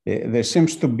curiosity. There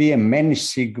seems to be a many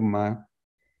sigma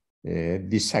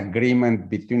disagreement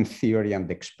between theory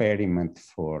and experiment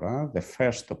for the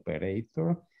first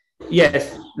operator.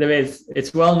 Yes, there is.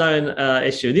 It's a well-known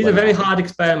issue. These are very hard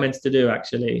experiments to do,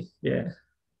 actually. Yeah.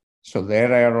 So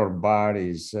their error bar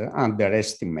is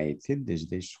underestimated. Is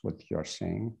this what you're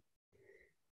saying?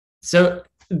 So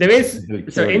there is.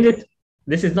 So in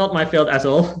this is not my field at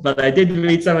all, but I did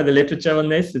read some of the literature on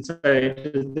this. It's very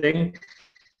interesting.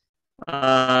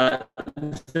 The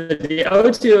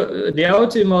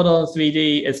O2 model in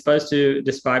 3D is supposed to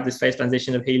describe this phase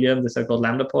transition of helium, the so-called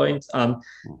lambda point.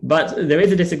 But there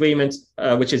is a disagreement,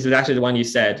 which is actually the one you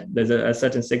said. There's a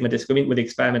certain sigma disagreement with the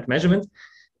experiment measurement.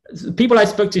 People I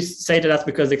spoke to say that that's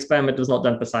because the experiment was not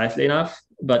done precisely enough,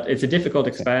 but it's a difficult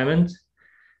experiment.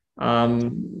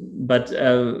 But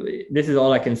this is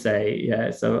all I can say.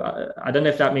 Yeah. So I don't know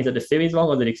if that means that the theory is wrong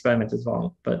or that the experiment is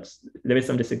wrong, but there is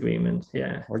some disagreement.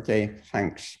 Yeah. Okay.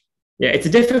 Thanks. Yeah. It's a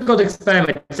difficult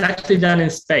experiment. It's actually done in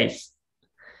space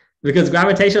because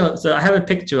gravitational. So I have a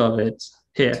picture of it.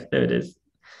 Here, there it is.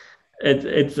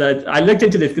 I looked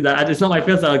into this because it's not my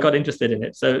field, so I got interested in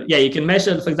it. So yeah, you can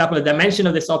measure, for example, the dimension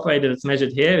of this operator that's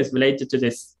measured here is related to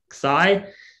this psi,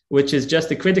 which is just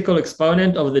the critical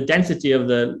exponent of the density of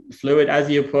the fluid as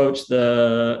you approach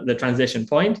the transition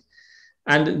point.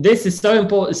 And this is so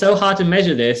important, so hard to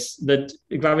measure this, that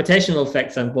gravitational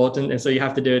effects are important, and so you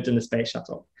have to do it in the space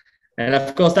shuttle. And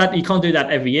of course, that you can't do that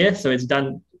every year, so it's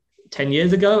done 10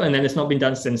 years ago, and then it's not been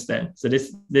done since then. So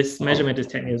this measurement is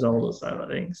 10 years old or so, I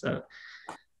think. So,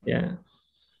 yeah.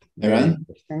 Eran?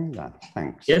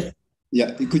 Thanks. Yes.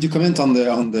 Yeah, could you comment on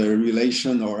the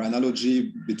relation or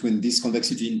analogy between this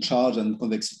convexity in charge and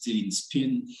convexity in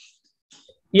spin?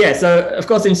 Yeah, so of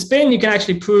course in spin you can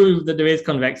actually prove that there is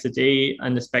convexity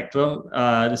in the spectrum,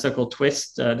 the so-called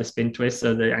twist, the spin twist,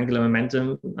 so the angular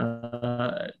momentum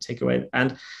takeaway.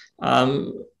 And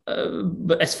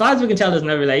but as far as we can tell, there's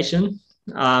no relation.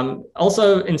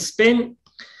 Also in spin,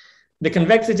 the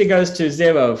convexity goes to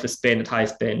 0 for spin at high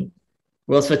spin.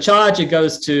 Whereas for charge, it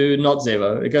goes to not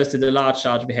 0. It goes to the large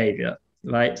charge behavior,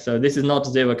 right? So this is not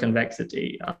 0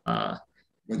 convexity.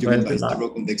 What do you mean by 0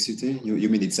 convexity? You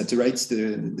mean it saturates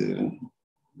the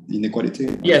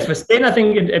inequality? Yes, for spin, I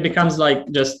think it becomes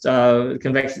like just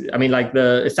convexity. I mean, like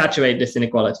it saturates this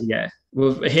inequality, yeah.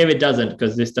 Well, here it doesn't,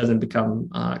 because this doesn't become,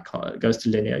 goes to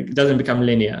linear. It doesn't become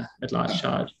linear at large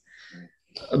charge.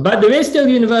 But there is still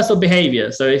universal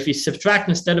behavior. So if you subtract,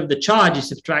 instead of the charge, you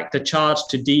subtract the charge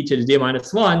to d to the d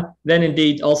minus 1, then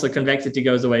indeed also convexity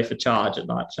goes away for charge at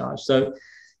large charge. So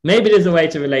maybe there's a way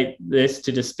to relate this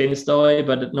to the spin story,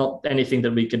 but not anything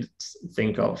that we could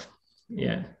think of.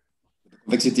 Yeah.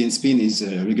 Convexity in spin is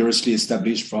rigorously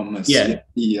established from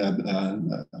CFT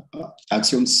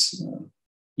axioms.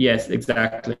 Yes,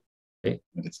 exactly.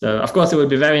 So of course it would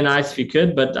be very nice if you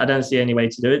could, but I don't see any way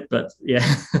to do it. But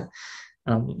yeah.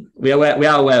 We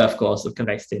are aware, of course, of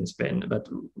convexity in spin, but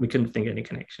we couldn't think of any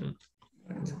connection.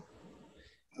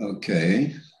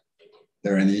 Okay. Are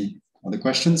there any other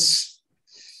questions?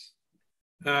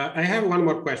 I have one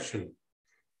more question.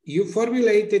 You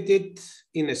formulated it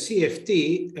in a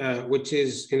CFT, which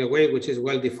is in a way which is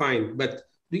well defined, but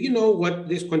do you know what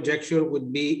this conjecture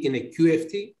would be in a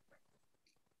QFT?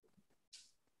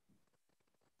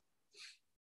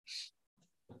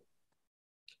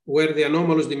 Where the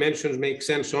anomalous dimensions make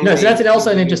sense only. No, so that's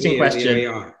also an interesting question.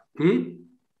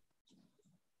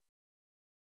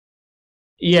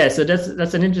 Yeah, so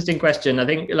that's an interesting question. I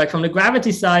think, like, from the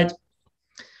gravity side,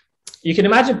 you can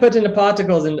imagine putting the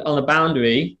particles on a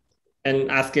boundary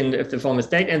and asking if they form a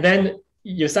state, and then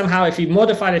you somehow, if you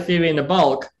modify the theory in the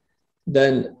bulk,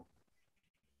 then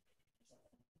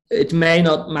it may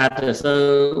not matter.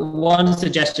 So one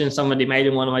suggestion somebody made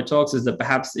in one of my talks is that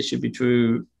perhaps it should be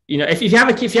true. You know, if you have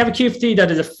a QFT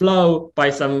that is a flow by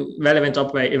some relevant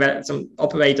operator, some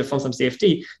operator from some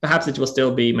CFT, perhaps it will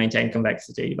still be maintained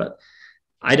convexity. But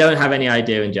I don't have any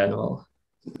idea in general.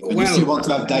 Well, you still want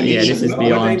to have dilation. Yeah, this is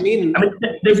beyond. I mean,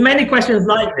 there's many questions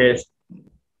like this.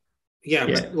 Yeah,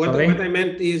 but what I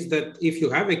meant is that if you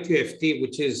have a QFT,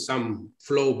 which is some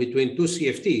flow between two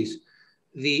CFTs,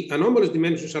 the anomalous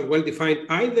dimensions are well defined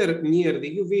either near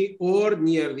the UV or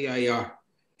near the IR.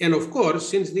 And of course,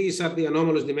 since these are the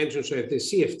anomalous dimensions of the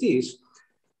CFTs,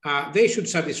 they should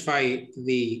satisfy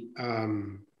the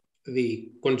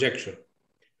conjecture.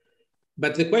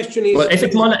 But the question is, well, if the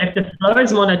flow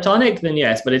is monotonic, then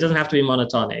yes, but it doesn't have to be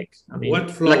monotonic. I mean,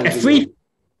 what flow? Like a free.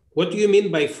 What do you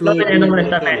mean by flow?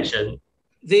 Dimension.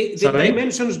 The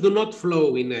dimensions do not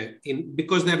flow in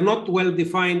because they're not well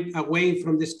defined away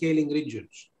from the scaling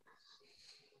regions.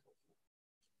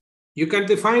 You can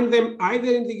define them either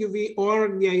in the UV or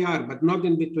in the IR, but not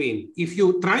in between. If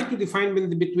you try to define them in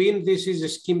the between, this is a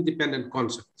scheme-dependent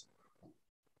concept.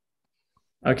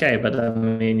 Okay, but I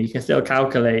mean, you can still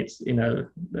calculate, you know,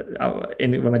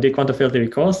 when I did quantum field theory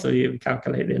course, so you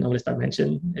calculate the anomalous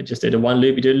dimension. It just did a one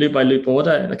loop, you do a loop by loop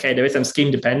order. Okay, there is some scheme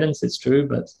dependence, it's true,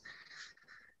 but.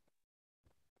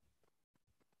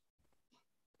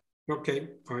 Okay,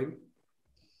 fine.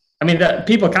 I mean,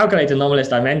 people calculate anomalous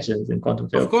dimensions in quantum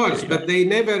field. Of course, but they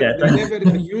never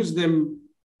use them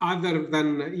other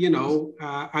than, you know,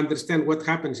 understand what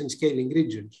happens in scaling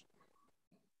regions.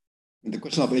 And the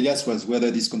question of Elias was whether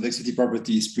this convexity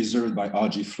property is preserved by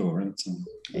RG flow, right?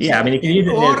 Yeah, I mean, you can use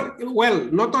it. Or, well,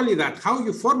 not only that, how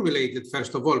you formulate it,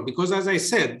 first of all, because as I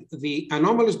said, the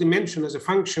anomalous dimension as a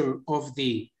function of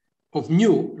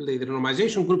nu, the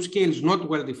renormalization group scale is not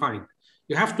well defined.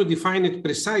 You have to define it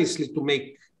precisely to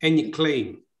make any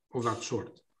claim of that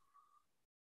sort.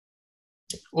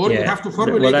 Or you have to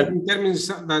formulate it in terms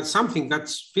that something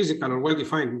that's physical or well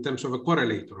defined in terms of a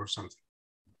correlator or something.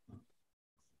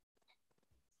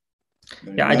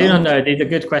 Yeah, I do not know. These are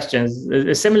good questions.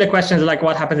 Similar questions like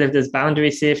what happens if there's boundary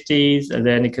CFTs? Are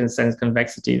there any concerns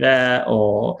convexity there,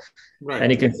 or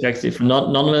any convexity from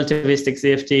non-relativistic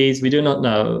CFTs? We do not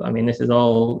know. I mean, this is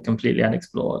all completely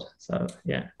unexplored. So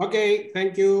yeah. Okay,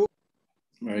 thank you.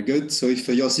 Very good. So if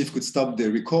Yosif could stop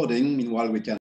the recording, meanwhile we can